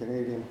from a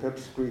Canadian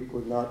pipsqueak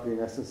would not be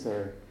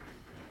necessary.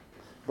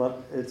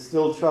 But it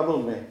still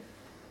troubled me.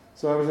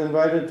 So I was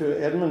invited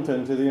to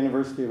Edmonton to the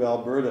University of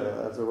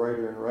Alberta as a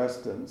writer in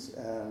residence,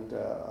 and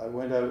I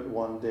went out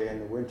one day in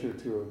the winter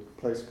to a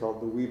place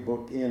called the Wee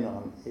Book Inn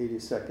on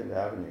 82nd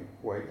Avenue,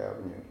 White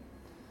Avenue.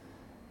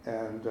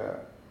 And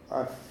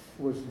I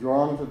was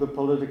drawn to the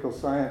political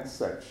science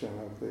section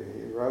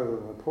rather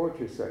than the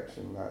poetry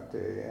section that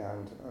day,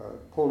 and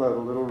pulled out a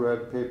little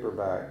red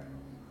paperback.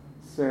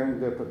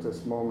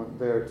 Serendipitous moment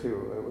there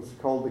too. It was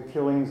called The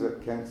Killings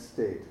at Kent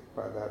State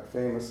by that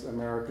famous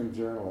American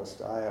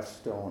journalist I.F.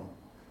 Stone,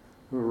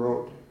 who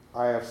wrote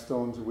I.F.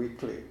 Stone's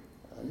Weekly.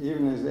 And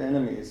even his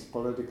enemies,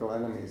 political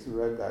enemies,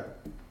 read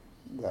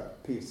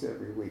that piece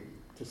every week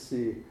to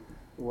see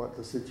what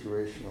the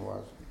situation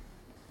was.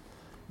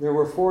 There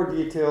were 4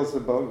 details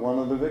about one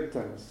of the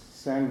victims,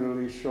 Sandra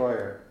Lee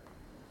Scheuer.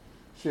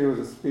 She was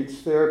a speech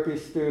therapy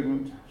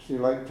student. She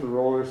liked to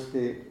roller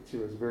skate. She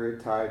was very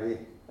tidy,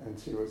 and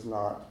she was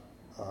not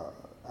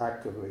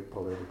actively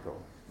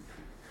political.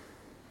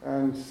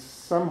 And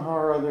somehow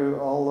or other,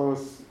 all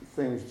those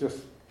things just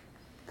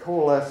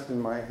coalesced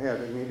in my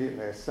head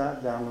immediately. I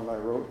sat down and I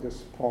wrote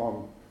this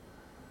poem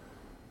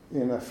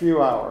in a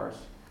few hours.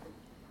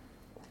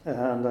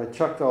 And I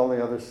chucked all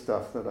the other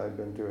stuff that I'd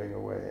been doing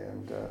away,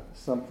 and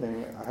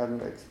something I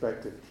hadn't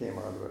expected came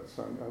out of it.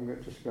 So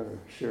I'm just going to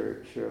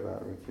share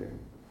that with you.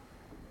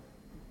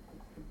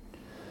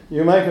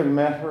 You might have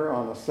met her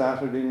on a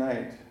Saturday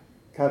night,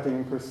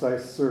 cutting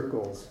precise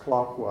circles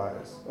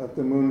clockwise at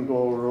the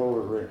Moonglow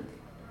roller rink,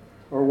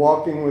 or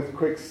walking with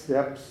quick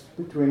steps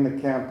between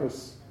the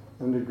campus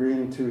and the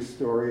green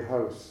 2-story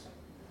house,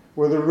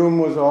 where the room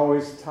was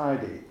always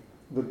tidy,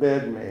 the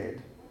bed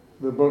made,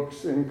 the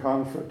books in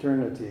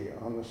confraternity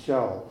on the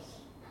shelves.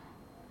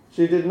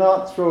 She did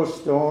not throw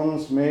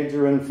stones,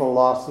 major in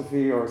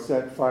philosophy, or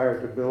set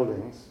fire to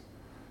buildings,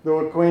 though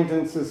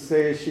acquaintances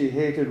say she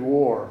hated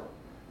war,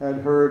 had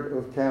heard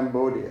of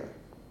Cambodia.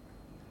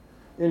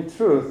 In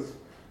truth,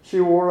 she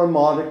wore a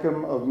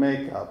modicum of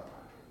makeup,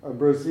 a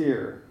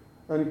brassiere,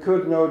 and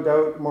could no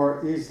doubt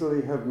more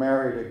easily have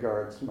married a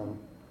guardsman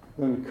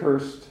than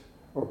cursed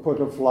or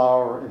put a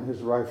flower in his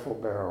rifle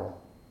barrel.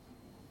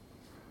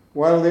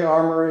 While the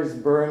armories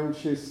burned,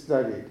 she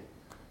studied,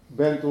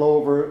 bent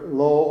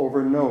low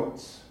over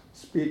notes,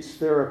 speech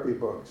therapy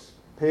books,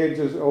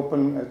 pages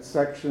open at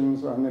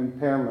sections on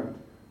impairment,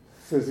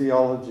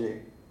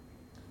 physiology.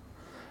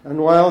 And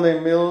while they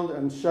milled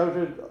and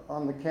shouted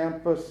on the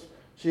campus,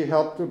 she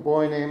helped a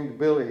boy named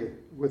Billy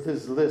with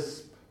his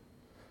lisp,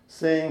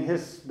 saying,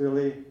 "Hiss,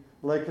 Billy,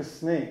 like a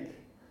snake.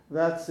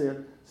 That's it.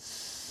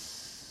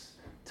 Sss,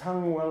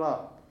 tongue well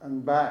up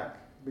and back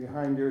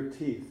behind your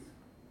teeth.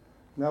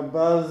 Now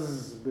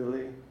buzz,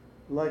 Billy,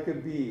 like a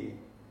bee.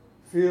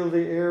 Feel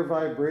the air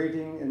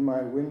vibrating in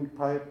my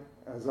windpipe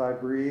as I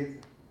breathe."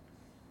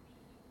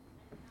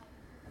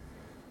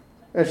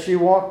 As she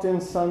walked in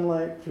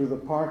sunlight through the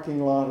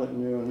parking lot at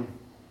noon,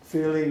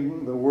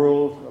 feeling the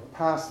world a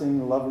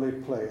passing lovely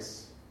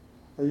place,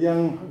 a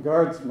young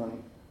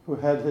guardsman who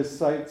had his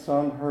sights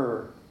on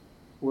her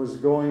was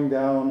going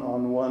down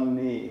on one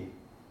knee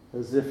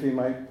as if he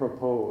might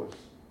propose.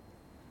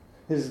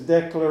 His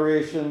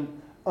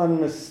declaration,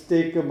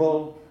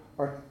 unmistakable,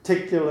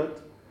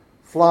 articulate,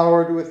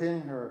 flowered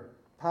within her,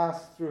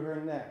 passed through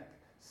her neck,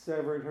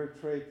 severed her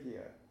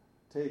trachea,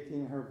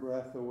 taking her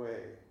breath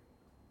away.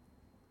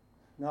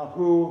 Now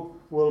who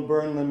will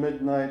burn the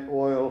midnight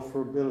oil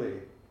for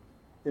Billy,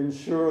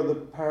 ensure the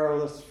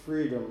perilous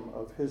freedom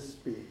of his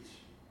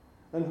speech?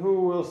 And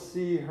who will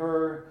see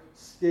her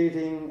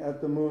skating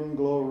at the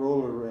Moonglow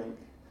roller rink,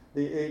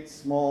 the 8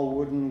 small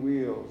wooden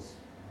wheels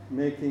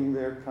making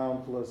their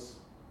countless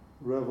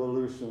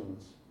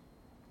revolutions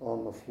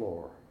on the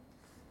floor?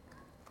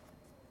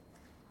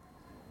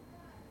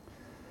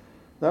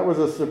 That was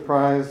a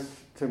surprise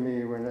to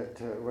me when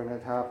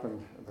it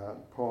happened,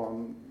 that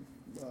poem.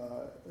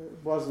 It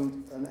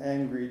wasn't an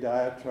angry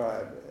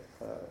diatribe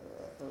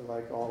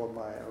like all of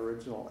my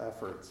original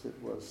efforts. It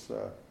was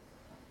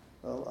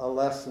a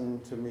lesson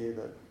to me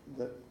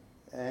that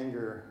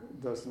anger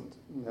doesn't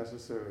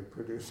necessarily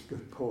produce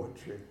good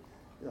poetry.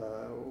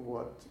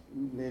 What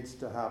needs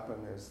to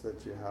happen is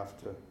that you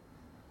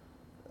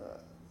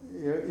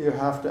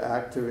have to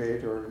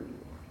activate or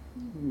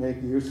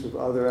make use of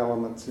other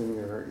elements in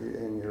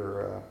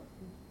your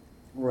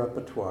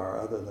repertoire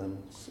other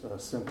than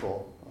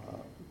simple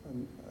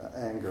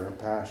anger and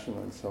passion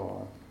and so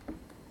on.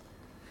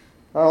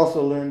 I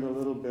also learned a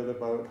little bit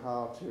about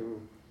how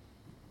to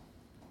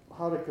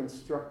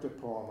construct a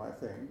poem, I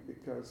think,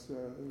 because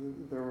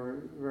there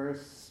were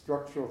various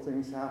structural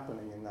things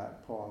happening in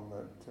that poem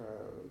that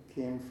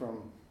came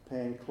from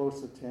paying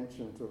close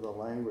attention to the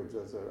language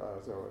as I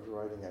was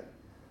writing it.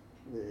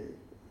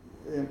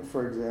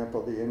 For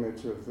example, the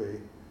image of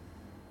the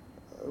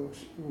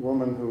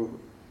woman who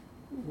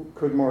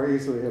could more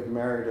easily have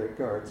married a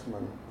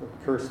guardsman, but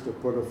cursed to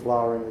put a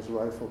flower in his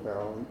rifle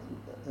barrel.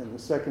 In the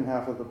second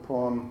half of the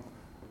poem,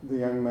 the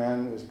young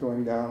man is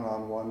going down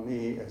on one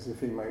knee as if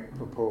he might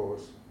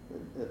propose,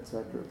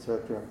 etc.,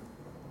 etc.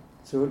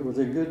 So it was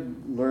a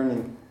good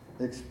learning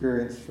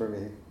experience for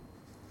me.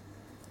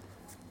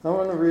 I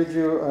want to read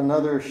you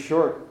another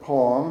short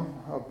poem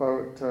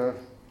about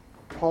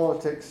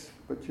politics,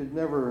 but you'd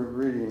never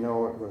really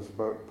know it was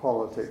about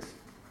politics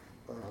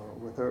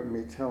without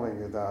me telling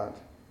you that.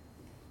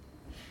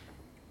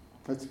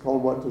 It's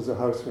called What Does a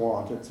House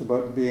Want? It's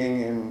about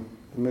being in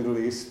the Middle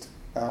East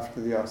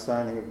after the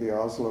signing of the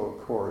Oslo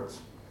Accords,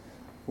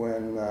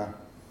 when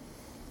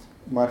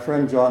my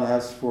friend John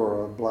asked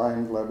for a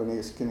blind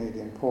Lebanese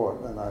Canadian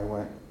poet, and I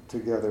went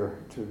together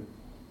to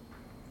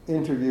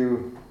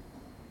interview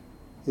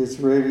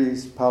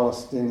Israelis,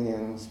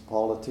 Palestinians,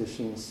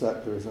 politicians,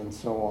 settlers, and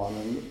so on.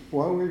 And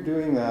while we were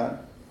doing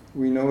that,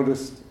 we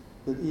noticed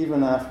that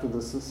even after the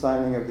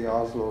signing of the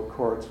Oslo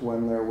Accords,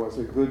 when there was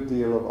a good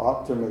deal of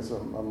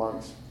optimism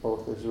amongst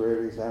both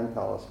Israelis and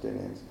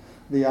Palestinians,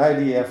 the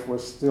IDF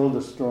was still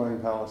destroying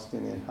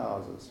Palestinian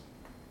houses.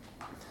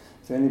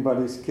 If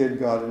anybody's kid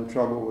got in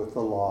trouble with the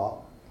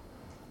law,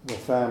 the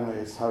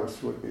family's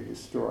house would be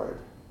destroyed,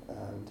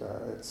 and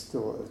it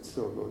still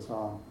goes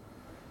on.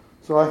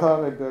 So I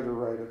thought I'd better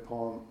write a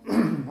poem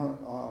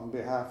on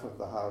behalf of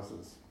the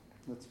houses.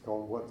 It's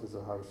called What Does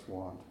a House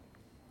Want?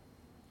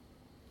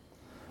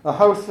 A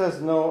house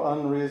has no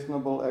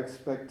unreasonable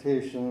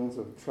expectations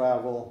of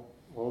travel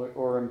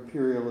or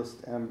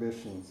imperialist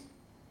ambitions.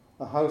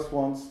 A house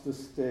wants to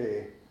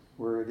stay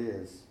where it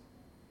is.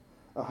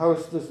 A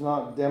house does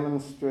not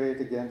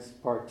demonstrate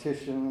against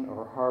partition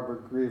or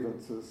harbor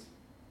grievances.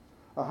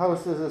 A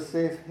house is a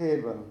safe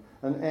haven,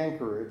 an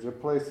anchorage, a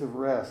place of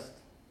rest.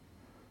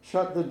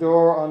 Shut the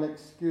door on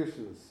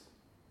excuses,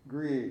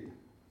 greed,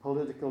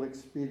 political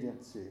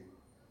expediency.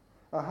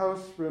 A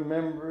house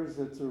remembers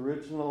its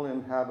original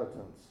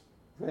inhabitants,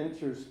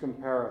 ventures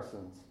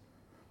comparisons.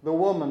 The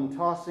woman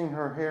tossing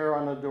her hair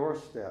on a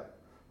doorstep,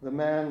 the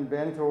man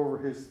bent over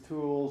his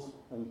tools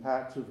and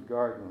patch of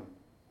garden.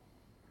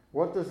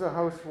 What does a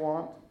house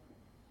want?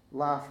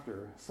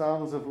 Laughter,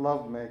 sounds of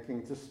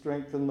lovemaking to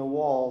strengthen the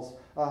walls.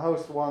 A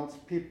house wants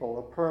people,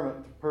 a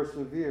permit to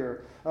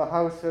persevere. A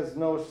house has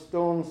no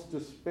stones to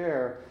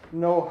spare.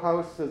 No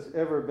house has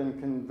ever been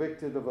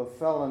convicted of a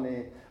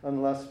felony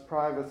unless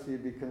privacy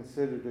be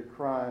considered a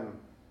crime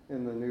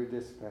in the new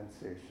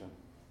dispensation.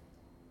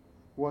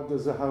 What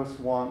does a house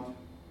want?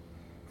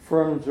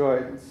 Firm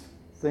joints,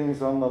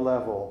 things on the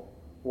level,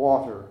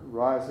 water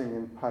rising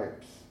in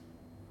pipes.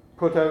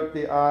 Put out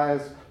the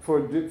eyes,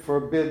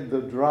 forbid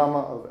the drama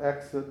of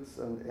exits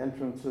and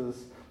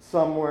entrances.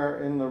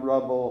 Somewhere in the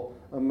rubble,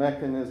 a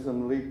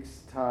mechanism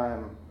leaks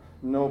time,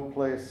 no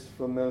place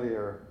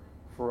familiar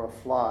for a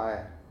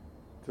fly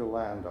to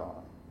land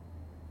on.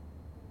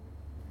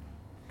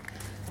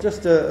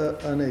 Just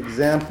an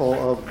example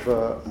of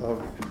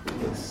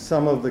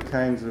some of the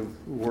kinds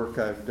of work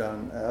I've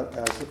done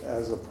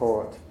as a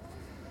poet.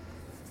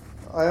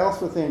 I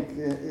also think,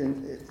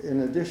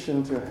 in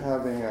addition to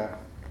having a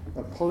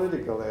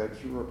political edge,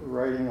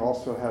 writing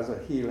also has a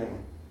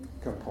healing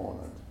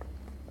component.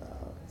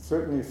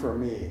 Certainly for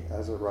me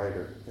as a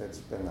writer, it's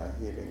been a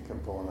healing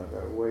component,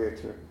 a way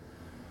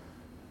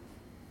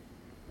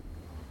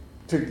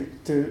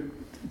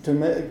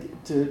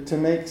to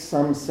make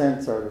some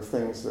sense out of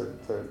things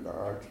that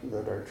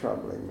are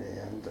troubling me.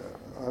 And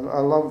I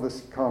love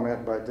this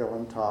comment by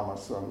Dylan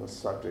Thomas on this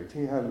subject.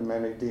 He had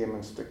many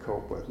demons to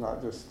cope with,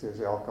 not just his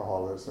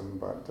alcoholism,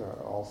 but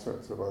all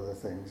sorts of other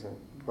things.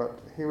 But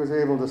he was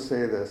able to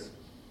say this: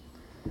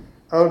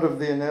 out of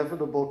the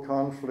inevitable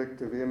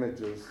conflict of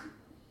images,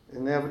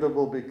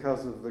 inevitable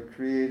because of the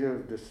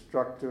creative,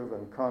 destructive,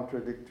 and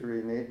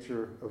contradictory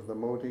nature of the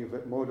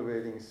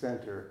motivating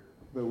center,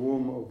 the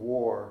womb of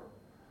war,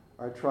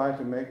 I try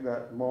to make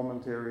that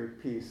momentary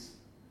peace,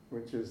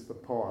 which is the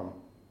poem.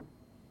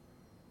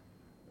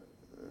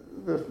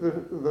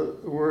 The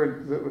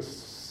word that was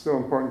so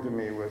important to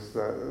me was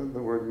the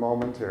word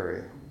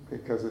momentary,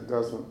 because it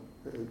doesn't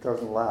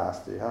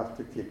last. You have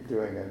to keep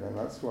doing it, and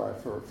that's why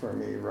for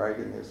me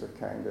writing is a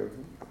kind of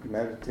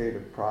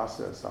meditative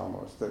process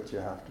almost that you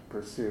have to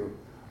pursue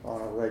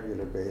on a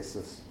regular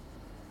basis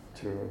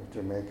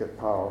to make it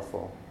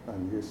powerful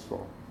and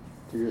useful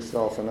to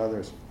yourself and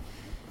others.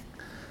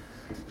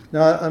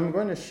 Now I'm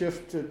going to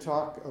shift to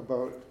talk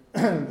about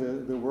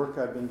the work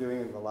I've been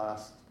doing in the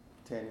last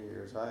 10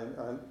 years. I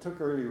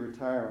took early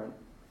retirement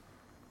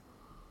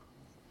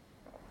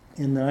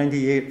in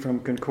 '98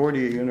 from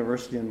Concordia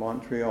University in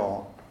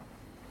Montreal,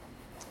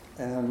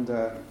 and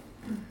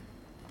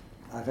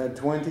I've had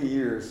 20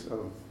 years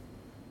of,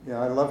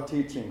 I love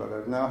teaching, but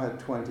I've now had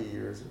 20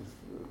 years of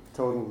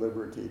total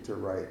liberty to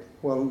write.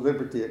 Well,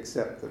 liberty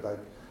except that I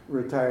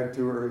retired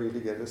too early to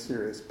get a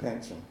serious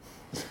pension.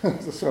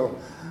 So,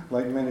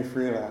 like many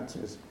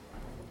freelancers,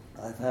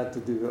 I've had to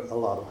do a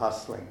lot of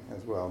hustling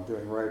as well,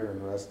 doing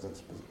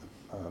writer-in-residence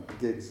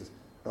gigs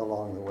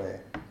along the way.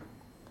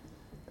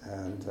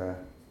 And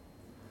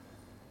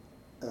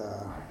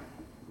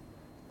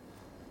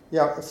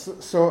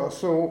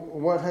so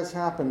what has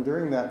happened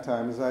during that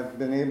time is I've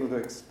been able to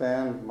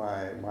expand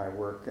my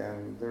work,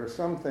 and there are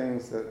some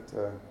things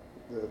that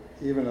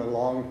even a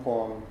long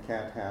poem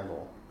can't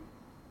handle.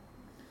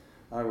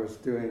 I was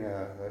doing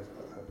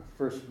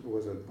first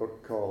was a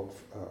book called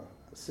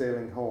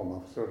Sailing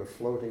Home, a sort of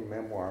floating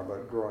memoir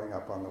about growing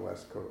up on the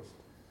West Coast.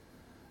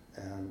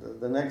 And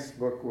the next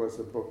book was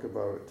a book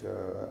about,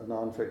 a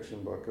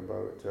nonfiction book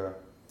about a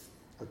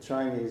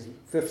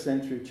 5th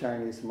century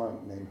Chinese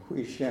monk named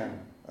Hui Shen,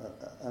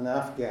 an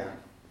Afghan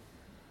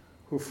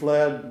who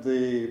fled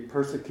the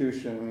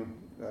persecution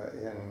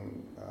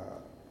in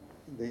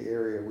the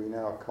area we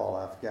now call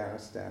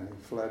Afghanistan.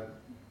 He fled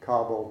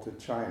Kabul to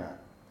China,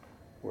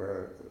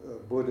 where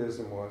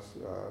Buddhism was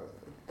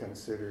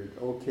considered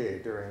okay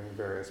during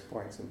various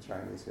points in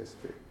Chinese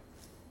history.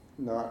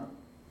 No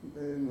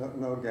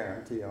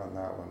guarantee on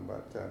that one,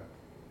 but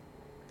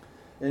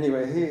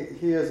anyway,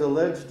 he is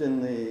alleged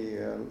in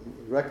the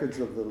records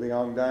of the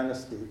Liang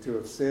dynasty to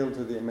have sailed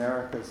to the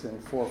Americas in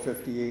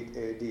 458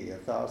 AD,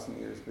 1,000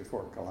 years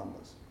before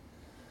Columbus.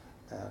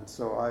 And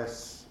so I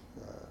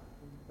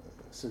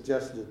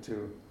suggested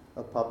to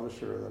a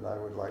publisher that I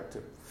would like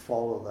to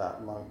follow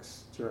that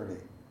monk's journey.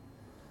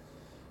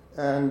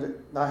 And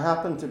I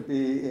happened to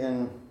be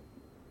in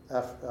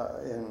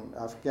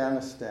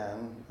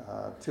Afghanistan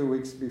 2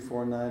 weeks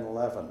before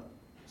 9/11.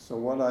 So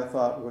what I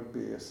thought would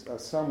be a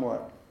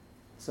somewhat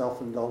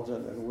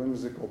self-indulgent and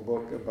whimsical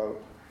book about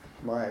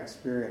my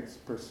experience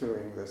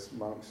pursuing this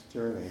monk's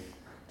journey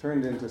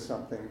turned into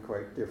something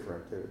quite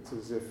different. It's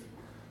as if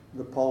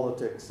the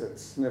politics had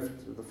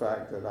sniffed the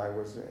fact that I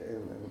was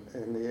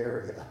in the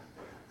area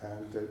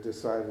and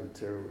decided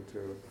to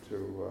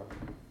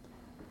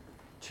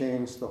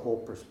change the whole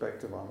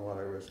perspective on what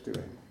I was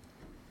doing.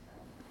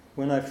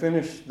 When I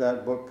finished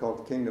that book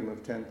called Kingdom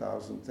of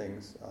 10,000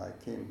 Things, I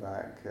came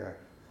back,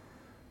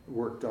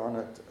 worked on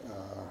it,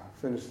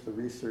 finished the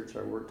research,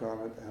 I worked on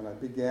it, and I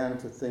began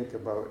to think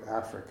about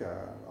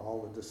Africa and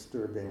all the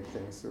disturbing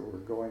things that were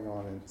going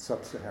on in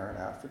sub-Saharan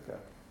Africa.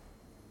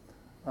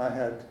 I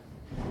had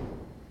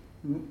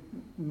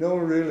no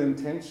real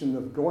intention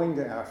of going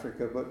to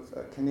Africa, but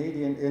a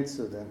Canadian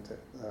incident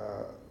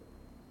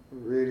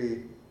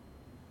really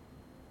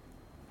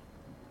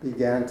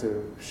began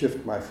to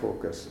shift my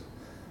focus.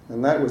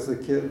 And that was the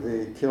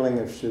killing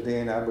of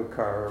Shadane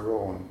Abukar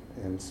Aron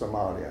in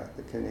Somalia.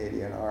 The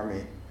Canadian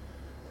Army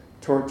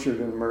tortured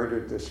and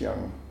murdered this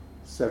young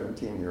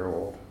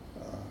 17-year-old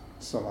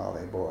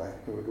Somali boy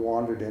who had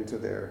wandered into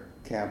their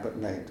camp at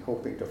night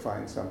hoping to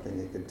find something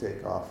he could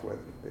take off with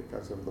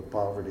because of the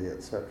poverty,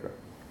 etc.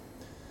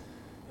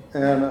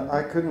 And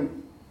I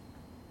couldn't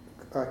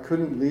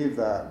leave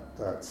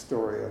that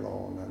story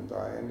alone, and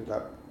I ended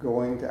up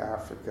going to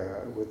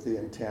Africa with the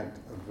intent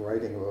of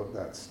writing about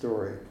that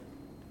story.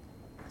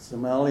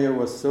 Somalia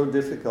was so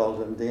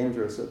difficult and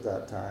dangerous at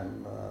that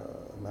time.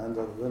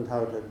 Amanda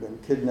Lindhout had been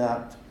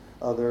kidnapped.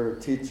 Other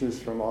teachers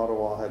from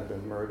Ottawa had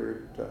been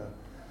murdered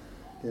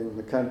in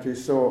the country.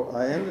 So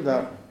I ended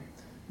up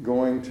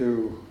going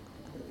to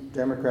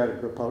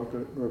Democratic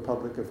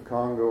Republic of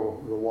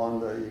Congo,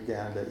 Rwanda,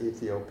 Uganda,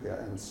 Ethiopia,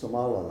 and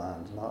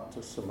Somaliland, not to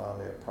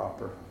Somalia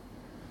proper.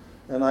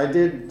 And I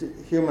did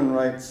human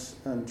rights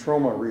and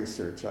trauma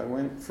research. I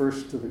went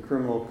first to the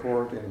criminal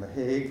court in The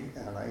Hague,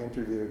 and I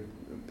interviewed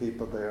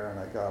people there, and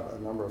I got a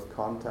number of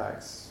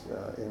contacts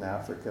in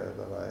Africa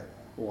that I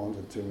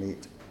wanted to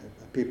meet,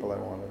 people I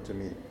wanted to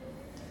meet.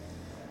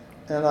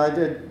 And I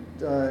did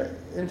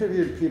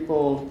interviewed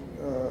people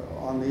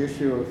on the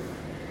issue of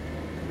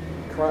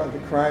the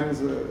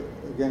crimes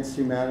against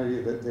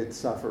humanity that they'd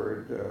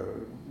suffered,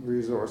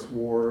 resource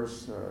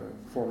wars,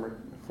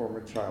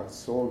 former child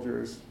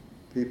soldiers,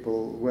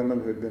 women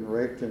who'd been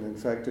raped and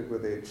infected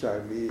with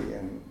HIV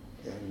in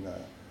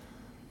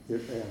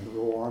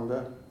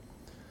Rwanda.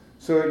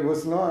 So it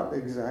was not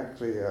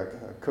exactly a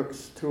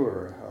cook's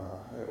tour.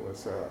 It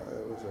was a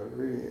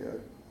really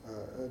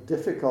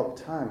difficult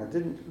time. I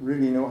didn't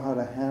really know how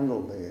to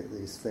handle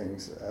these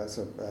things as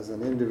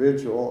an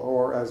individual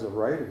or as a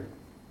writer.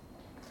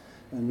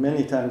 And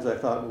many times I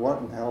thought,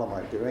 what in hell am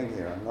I doing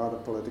here? I'm not a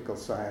political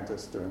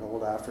scientist or an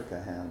old Africa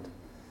hand.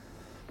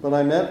 But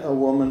I met a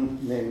woman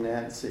named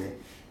Nancy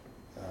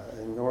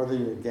in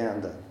northern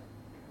Uganda.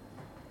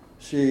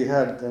 She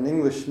had an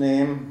English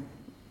name,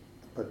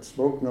 but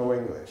spoke no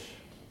English,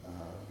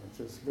 which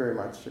is very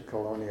much a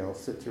colonial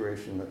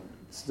situation that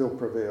still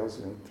prevails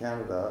in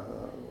Canada.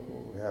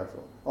 We have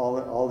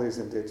all these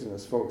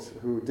indigenous folks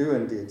who do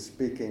indeed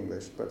speak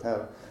English, but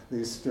have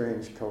these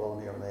strange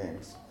colonial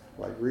names,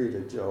 like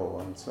Rita Joe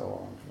and so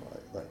on,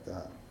 like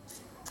that.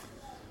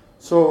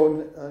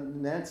 So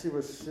Nancy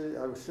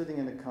I was sitting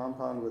in a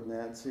compound with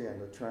Nancy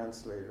and a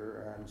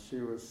translator, and she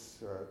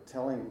was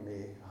telling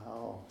me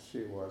how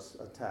she was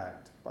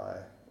attacked by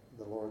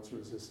the Lord's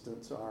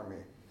Resistance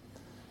Army.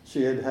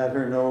 She had had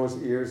her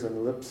nose, ears,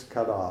 and lips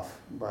cut off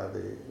by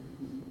the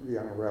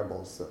young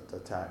rebels that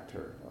attacked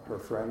her. Her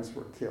friends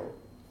were killed.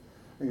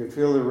 I could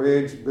feel the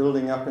rage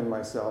building up in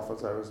myself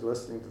as I was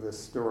listening to this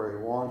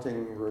story,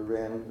 wanting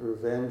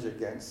revenge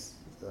against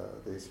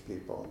these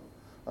people.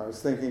 I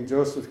was thinking,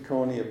 Joseph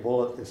Kony, a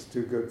bullet is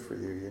too good for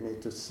you. You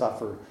need to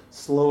suffer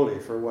slowly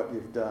for what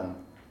you've done.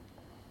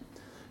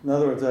 In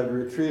other words, I'd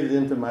retreated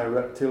into my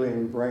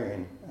reptilian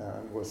brain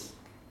and was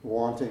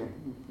wanting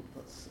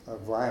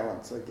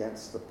violence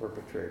against the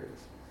perpetrators.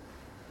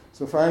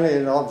 So finally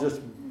it all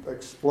just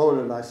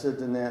exploded, and I said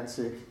to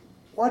Nancy,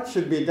 what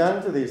should be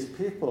done to these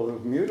people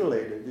who've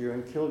mutilated you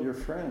and killed your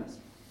friends?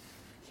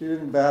 She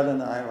didn't bat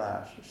an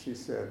eyelash. She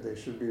said they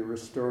should be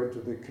restored to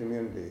the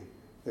community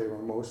they were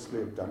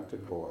mostly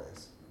abducted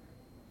boys.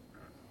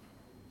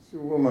 The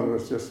woman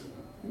was just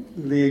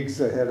leagues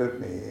ahead of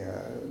me,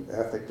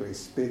 ethically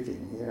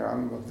speaking. You know,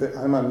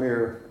 I'm a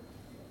mere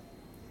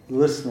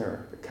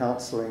listener,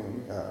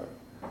 counseling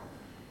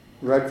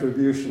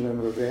retribution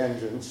and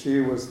revenge, and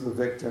she was the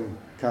victim,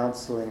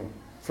 counseling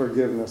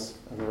forgiveness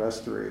and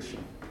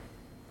restoration.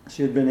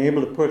 She had been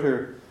able to put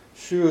her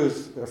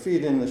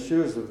feet in the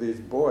shoes of these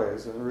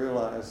boys and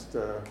realized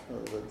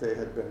that they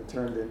had been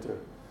turned into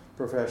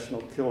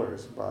professional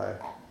killers by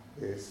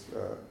these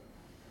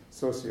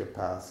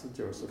sociopaths,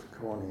 Joseph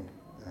Kony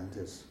and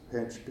his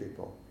hench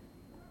people.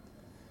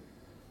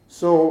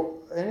 So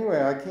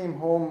anyway, I came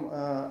home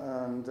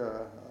and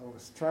I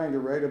was trying to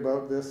write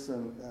about this,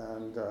 and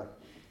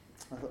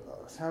I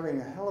was having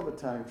a hell of a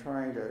time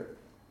trying to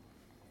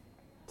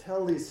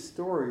tell these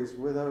stories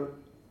without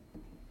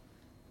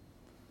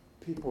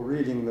people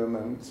reading them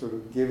and sort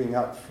of giving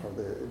up for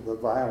the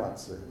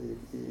violence.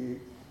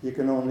 You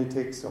can only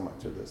take so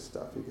much of this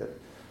stuff. You get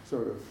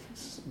sort of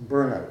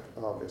burnout,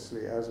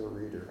 obviously, as a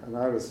reader. And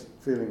I was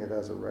feeling it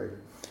as a writer.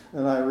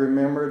 And I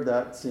remembered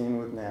that scene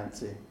with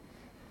Nancy.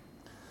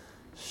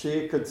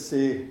 She could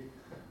see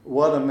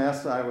what a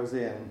mess I was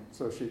in,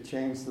 so she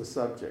changed the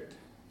subject.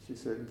 She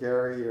said,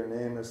 "Gary, your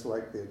name is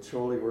like the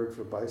Acholi word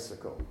for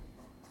bicycle."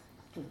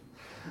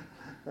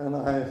 And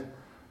I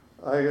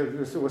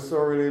just was so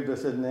relieved. I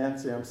said,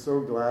 "Nancy, I'm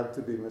so glad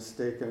to be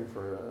mistaken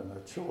for an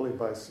Acholi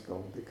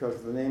bicycle,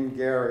 because the name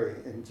Gary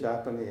in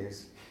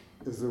Japanese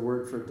is the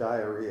word for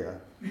diarrhea."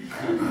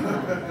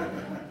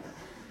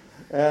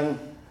 And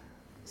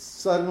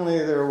suddenly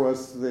there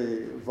was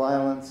the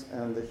violence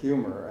and the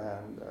humor,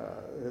 and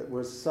it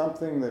was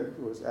something that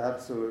was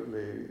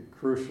absolutely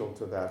crucial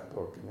to that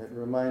book. And it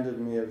reminded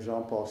me of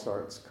Jean-Paul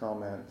Sartre's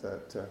comment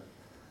that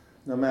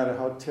no matter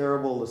how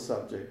terrible the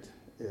subject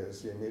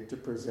is, you need to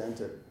present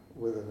it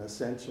with an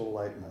essential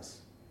lightness.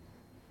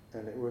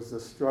 And it was the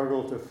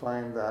struggle to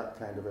find that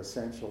kind of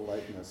essential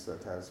lightness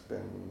that has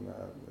been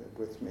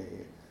with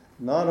me,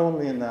 not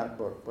only in that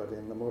book, but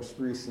in the most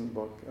recent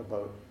book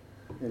about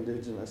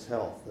Indigenous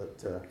health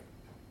that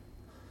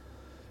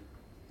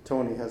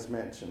Tony has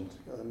mentioned,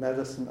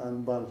 Medicine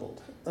Unbundled,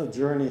 a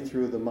journey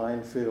through the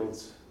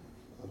minefields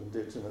of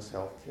Indigenous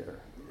healthcare.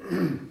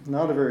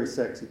 Not a very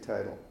sexy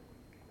title.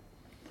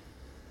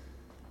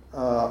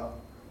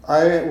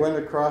 I went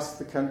across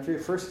the country.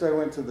 First I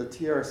went to the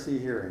TRC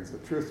hearings, the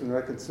Truth and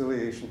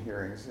Reconciliation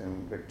hearings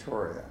in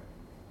Victoria,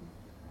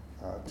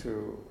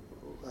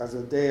 as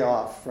a day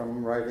off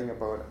from writing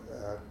about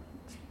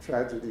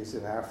tragedies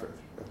in Africa,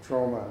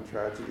 trauma and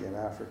tragedy in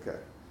Africa.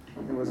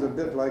 It was a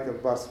bit like a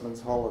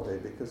busman's holiday,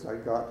 because I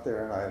got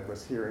there and I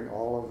was hearing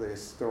all of these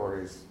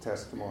stories,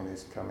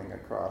 testimonies coming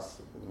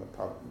across in the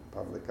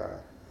public eye.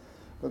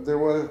 But there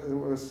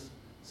was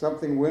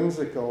something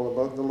whimsical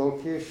about the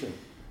location.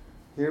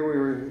 Here we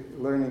were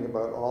learning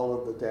about all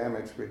of the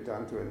damage we'd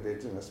done to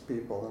Indigenous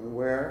people, and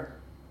where?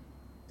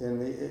 In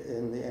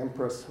the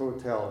Empress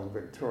Hotel in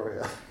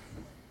Victoria.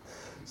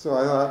 So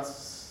I thought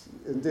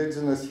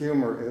Indigenous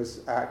humor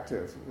is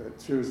active,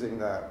 choosing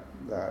that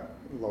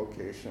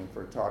location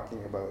for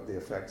talking about the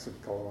effects of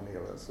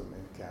colonialism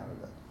in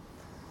Canada.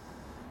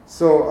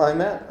 So I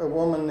met a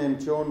woman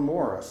named Joan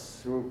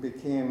Morris, who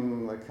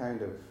became a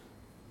kind of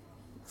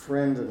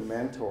friend and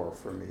mentor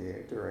for me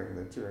during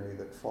the journey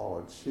that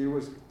followed. She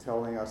was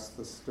telling us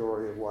the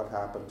story of what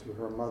happened to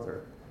her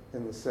mother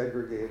in the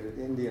segregated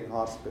Indian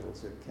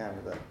hospitals in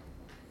Canada.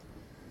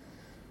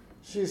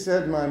 She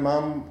said my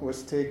mom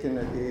was taken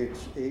at age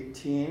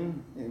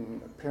 18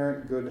 in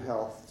apparent good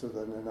health to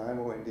the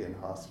Nanaimo Indian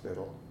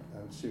Hospital,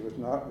 and she was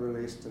not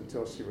released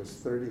until she was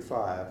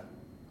 35,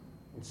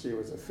 and she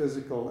was a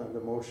physical and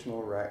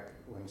emotional wreck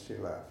when she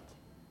left.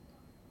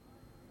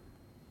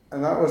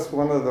 And that was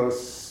one of those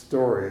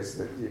stories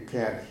that you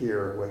can't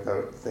hear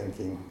without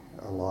thinking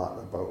a lot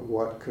about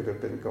what could have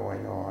been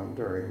going on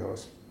during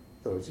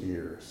those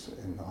years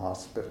in the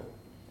hospital.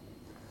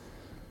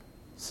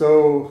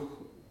 So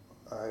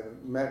I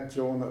met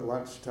Joan at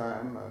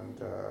lunchtime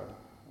and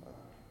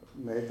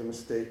made the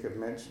mistake of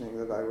mentioning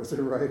that I was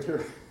a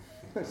writer.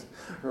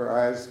 Her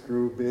eyes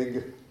grew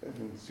big,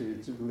 and she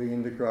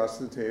leaned across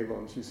the table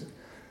and she said,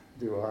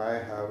 "Do I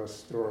have a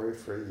story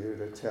for you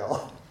to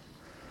tell?"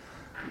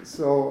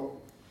 So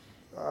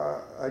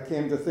I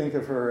came to think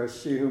of her as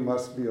she who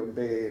must be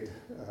obeyed,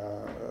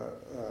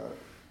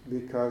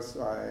 because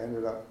I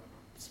ended up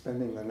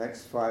spending the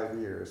next 5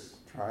 years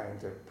trying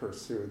to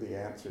pursue the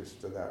answers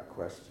to that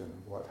question,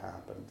 what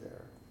happened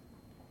there.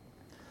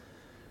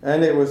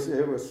 And it was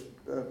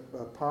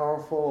a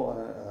powerful,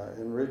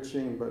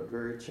 enriching, but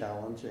very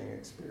challenging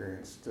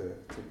experience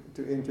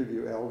to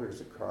interview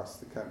elders across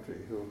the country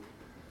who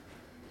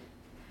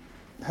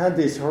had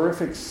these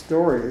horrific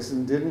stories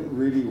and didn't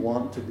really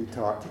want to be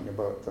talking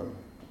about them.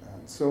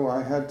 And so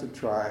I had to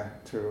try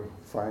to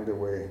find a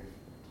way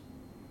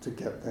to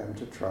get them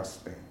to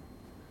trust me.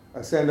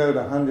 I sent out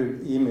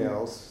 100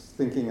 emails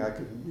thinking I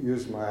could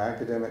use my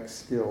academic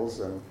skills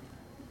and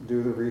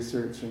do the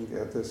research and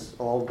get this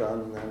all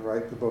done and then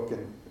write the book in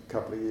a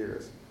couple of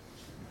years.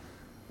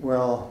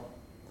 Well,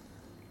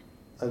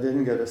 I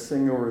didn't get a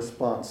single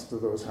response to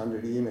those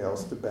 100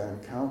 emails to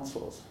band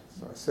councils.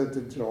 So I said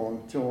to Joan,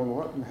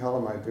 what in the hell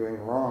am I doing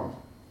wrong?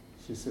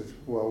 She says,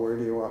 well, where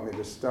do you want me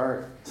to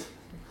start?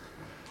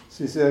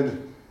 She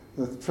said,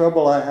 the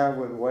trouble I have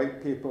with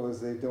white people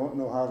is they don't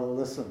know how to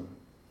listen.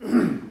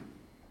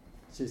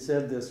 She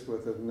said this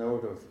with a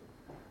note of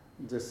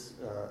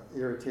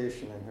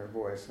irritation in her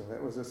voice, and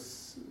that was a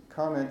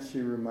comment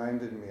she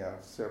reminded me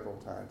of several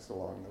times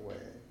along the way.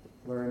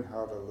 Learn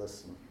how to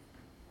listen.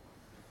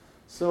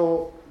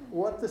 So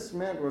what this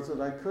meant was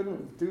that I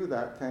couldn't do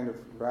that kind of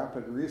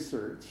rapid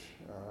research,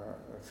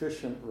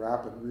 efficient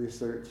rapid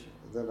research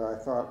that I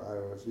thought I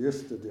was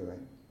used to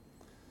doing.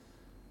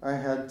 I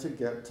had to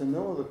get to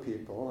know the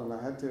people, and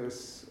I had to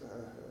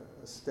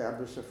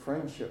establish a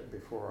friendship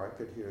before I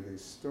could hear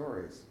these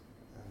stories.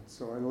 And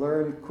so I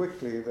learned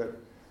quickly that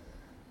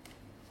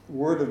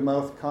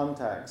word-of-mouth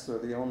contacts are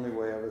the only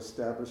way of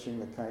establishing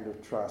the kind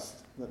of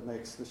trust that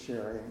makes the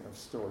sharing of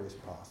stories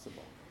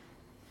possible.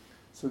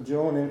 So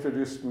Joan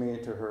introduced me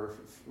to her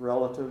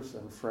relatives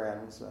and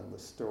friends, and the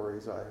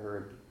stories I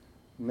heard,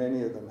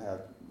 many of them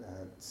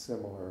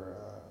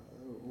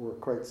were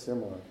quite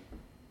similar.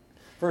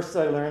 First,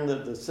 I learned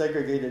that the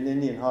segregated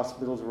Indian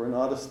hospitals were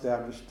not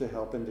established to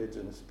help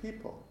Indigenous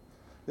people.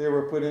 They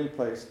were put in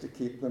place to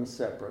keep them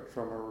separate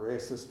from a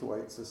racist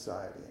white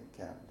society in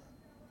Canada.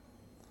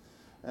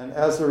 And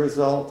as a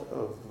result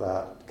of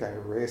that kind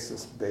of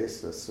racist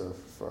basis of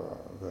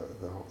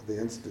the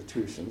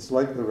institutions,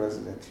 like the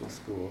residential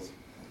schools,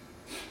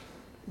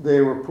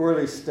 they were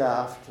poorly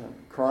staffed and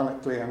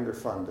chronically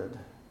underfunded,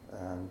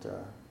 and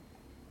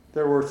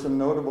there were some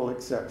notable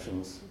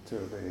exceptions to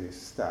the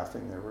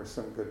staffing. There were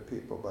some good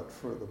people, but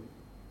for the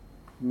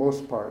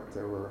most part,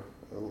 there were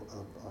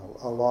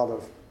a lot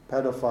of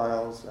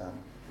pedophiles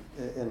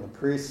and in the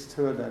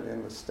priesthood and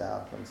in the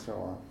staff and so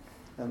on.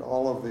 And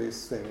all of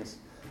these things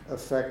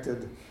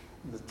affected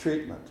the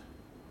treatment.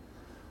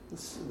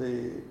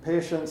 The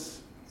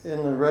patients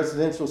in the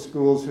residential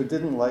schools who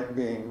didn't like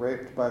being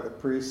raped by the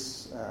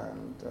priests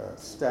and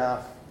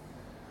staff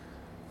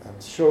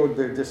and showed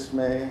their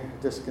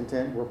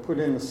discontent, were put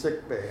in the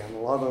sick bay, and a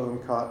lot of them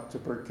caught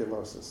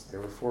tuberculosis. They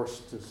were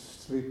forced to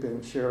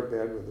share a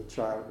bed with a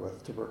child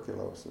with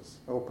tuberculosis,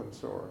 open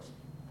sores.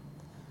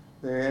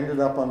 They ended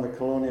up on the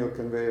colonial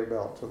conveyor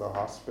belt to the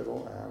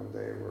hospital, and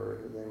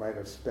they might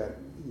have spent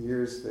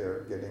years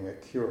there getting a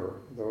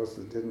cure, those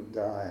that didn't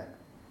die.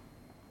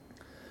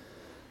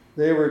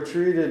 They were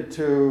treated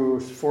to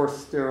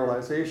forced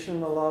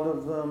sterilization, a lot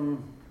of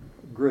them,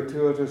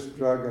 gratuitous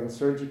drug and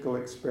surgical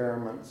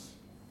experiments,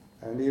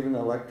 and even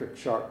electric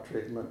shock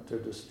treatment to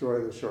destroy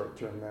the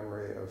short-term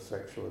memory of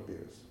sexual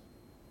abuse.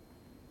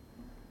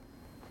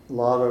 A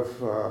lot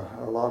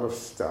of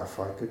stuff.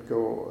 I could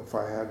go, if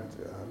I had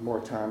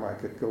more time, I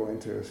could go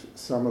into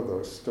some of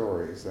those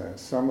stories. And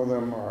some of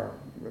them are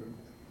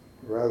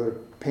rather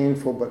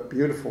painful but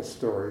beautiful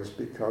stories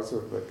because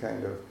of the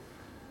kind of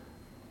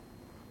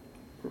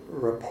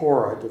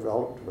rapport I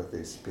developed with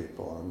these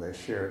people, and they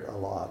shared a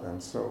lot.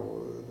 And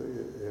so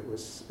it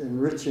was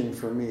enriching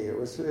for me. It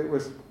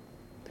was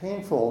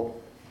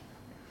painful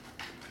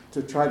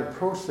to try to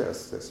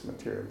process this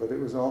material, but it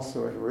was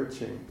also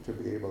enriching to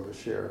be able to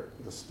share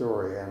the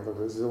story and the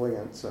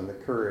resilience and the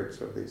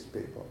courage of these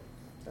people,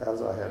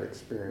 as I had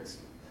experienced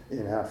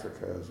in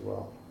Africa as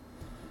well.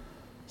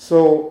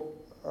 So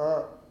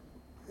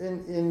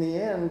in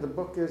the end, the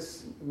book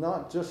is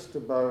not just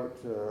about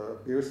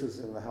abuses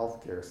in the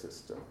healthcare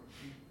system.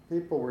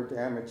 People were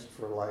damaged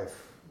for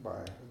life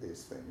by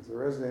these things. The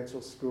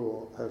residential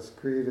school has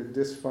created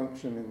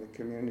dysfunction in the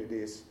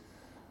communities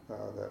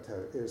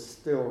that is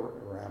still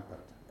rampant,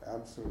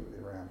 absolutely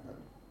rampant.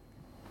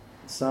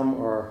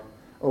 Some are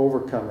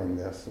overcoming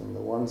this, and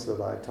the ones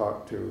that I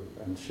talked to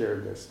and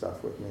shared their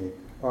stuff with me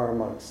are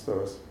amongst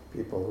those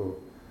people who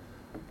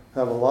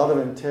have a lot of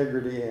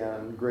integrity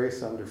and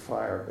grace under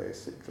fire,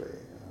 basically,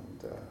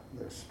 and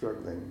they're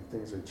struggling.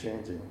 Things are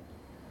changing.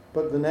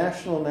 But the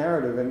national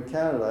narrative in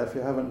Canada, if you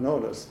haven't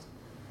noticed,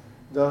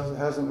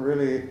 hasn't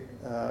really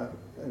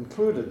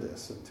included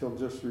this until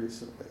just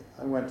recently.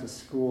 I went to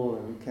school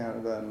in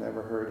Canada and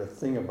never heard a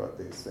thing about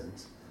these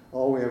things.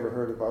 All we ever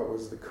heard about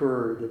was the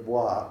coureur de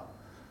bois,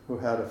 who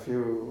had a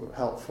few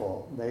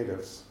helpful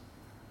natives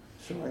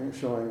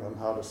showing them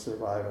how to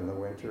survive in the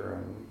winter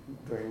and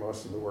doing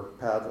most of the work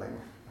paddling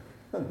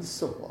and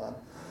so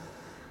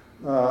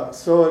on.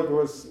 So it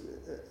was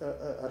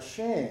a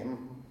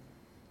shame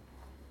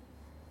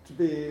to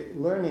be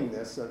learning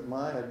this at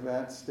my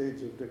advanced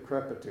stage of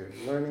decrepitude,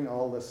 learning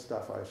all this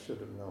stuff I should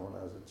have known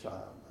as a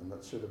child and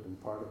that should have been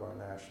part of our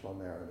national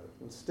narrative.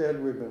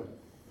 Instead,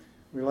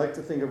 we like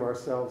to think of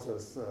ourselves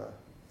as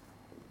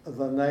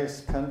the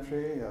nice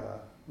country,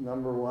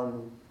 number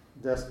one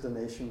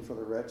destination for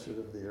the wretched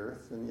of the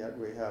earth, and yet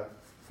we have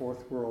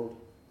fourth world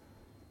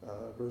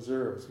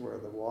reserves where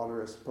the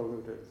water is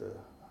polluted, the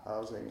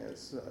housing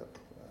is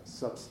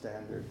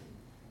substandard,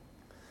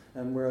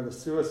 and where the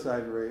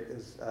suicide rate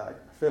is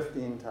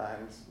 15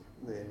 times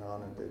the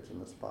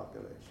non-Indigenous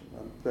population,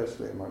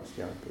 especially amongst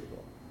young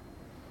people.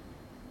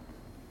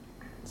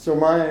 So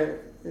my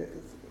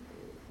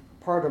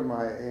part of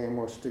my aim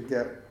was to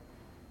get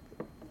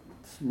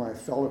my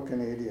fellow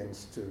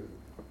Canadians to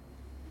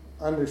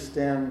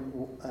understand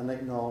and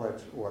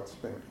acknowledge what's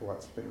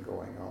been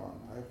going on.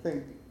 I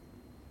think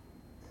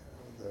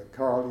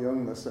Carl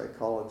Jung, the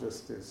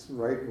psychologist, is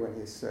right when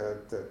he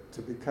said that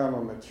to become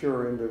a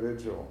mature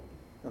individual,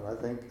 and I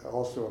think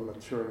also a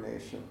mature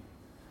nation,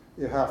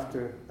 you have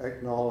to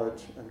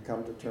acknowledge and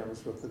come to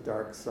terms with the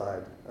dark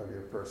side of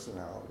your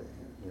personality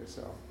and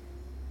yourself.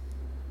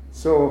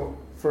 So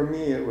for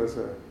me, it was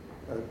a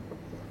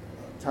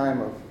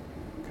time of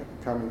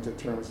coming to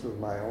terms with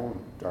my own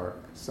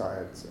dark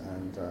sides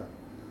and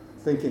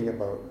thinking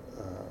about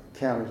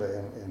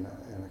Canada in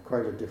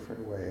quite a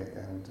different way.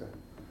 And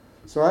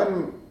so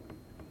I'm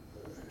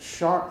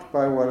shocked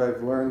by what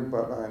I've learned,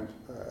 but I'm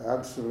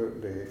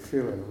absolutely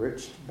feel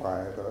enriched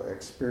by the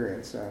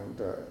experience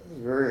and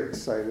very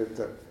excited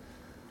that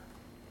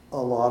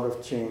a lot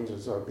of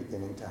changes are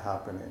beginning to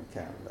happen in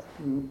Canada.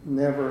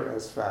 Never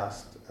as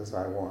fast as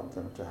I want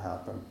them to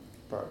happen,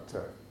 but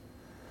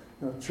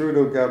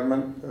Trudeau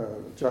government,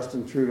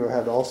 Justin Trudeau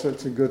had all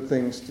sorts of good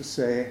things to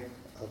say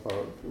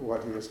about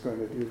what he was going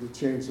to do to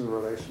change the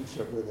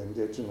relationship with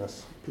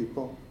Indigenous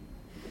people.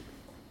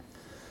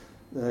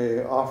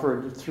 They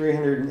offered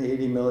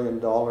 $380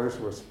 million,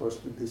 were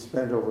supposed to be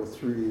spent over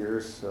 3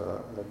 years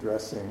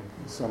addressing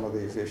some of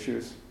these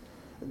issues.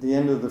 At the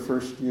end of the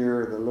first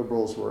year, the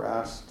Liberals were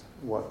asked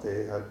what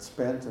they had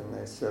spent, and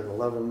they said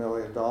 $11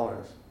 million.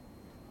 Now,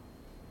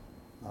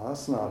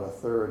 that's not a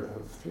third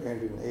of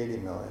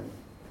 $380 million.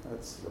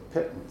 That's a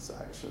pittance,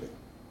 actually.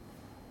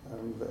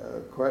 And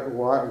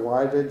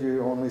why did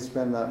you only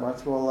spend that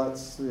much? Well,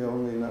 that's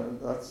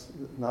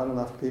not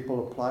enough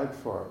people applied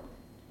for it.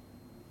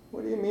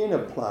 What do you mean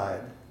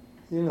applied?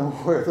 You know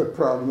where the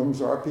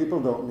problems are. People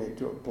don't need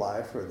to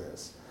apply for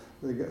this.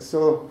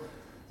 So,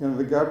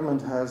 the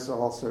government has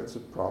all sorts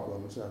of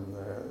problems, and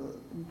their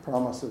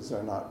promises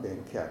are not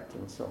being kept,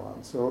 and so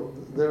on. So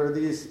there are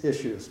these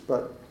issues,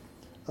 but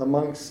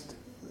amongst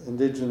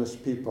Indigenous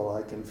people,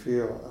 I can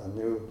feel a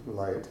new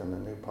light and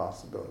a new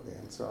possibility,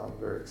 and so I'm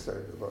very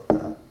excited about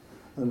that.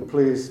 And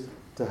pleased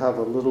to have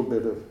a little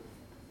bit of,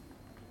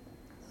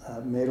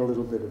 made a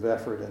little bit of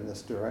effort in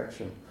this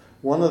direction.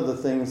 One of the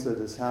things that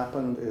has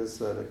happened is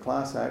that a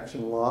class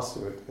action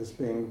lawsuit is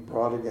being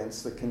brought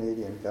against the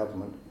Canadian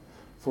government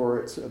for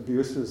its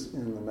abuses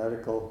in the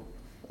medical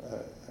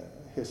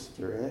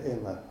history,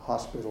 in the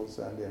hospitals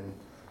and in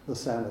the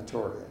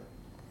sanatoria.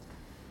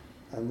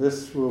 And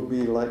this will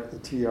be like the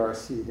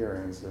TRC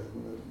hearings. It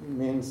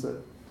means that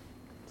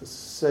the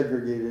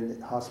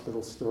segregated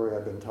hospital story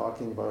I've been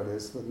talking about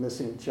is the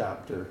missing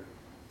chapter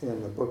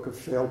in the book of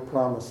failed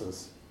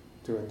promises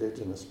to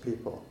Indigenous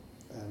people.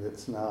 And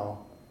it's now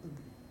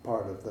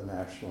part of the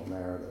national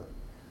narrative.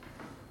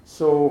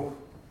 So,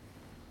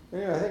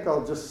 anyway, I think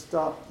I'll just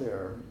stop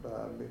there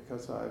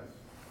because I've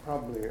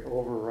probably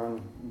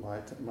overrun my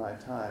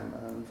time,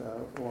 and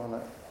want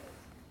to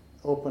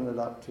open it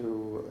up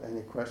to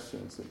any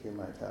questions that you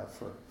might have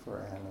for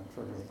Anne and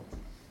for me.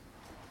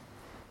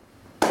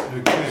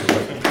 Okay,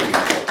 well,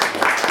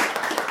 thank you.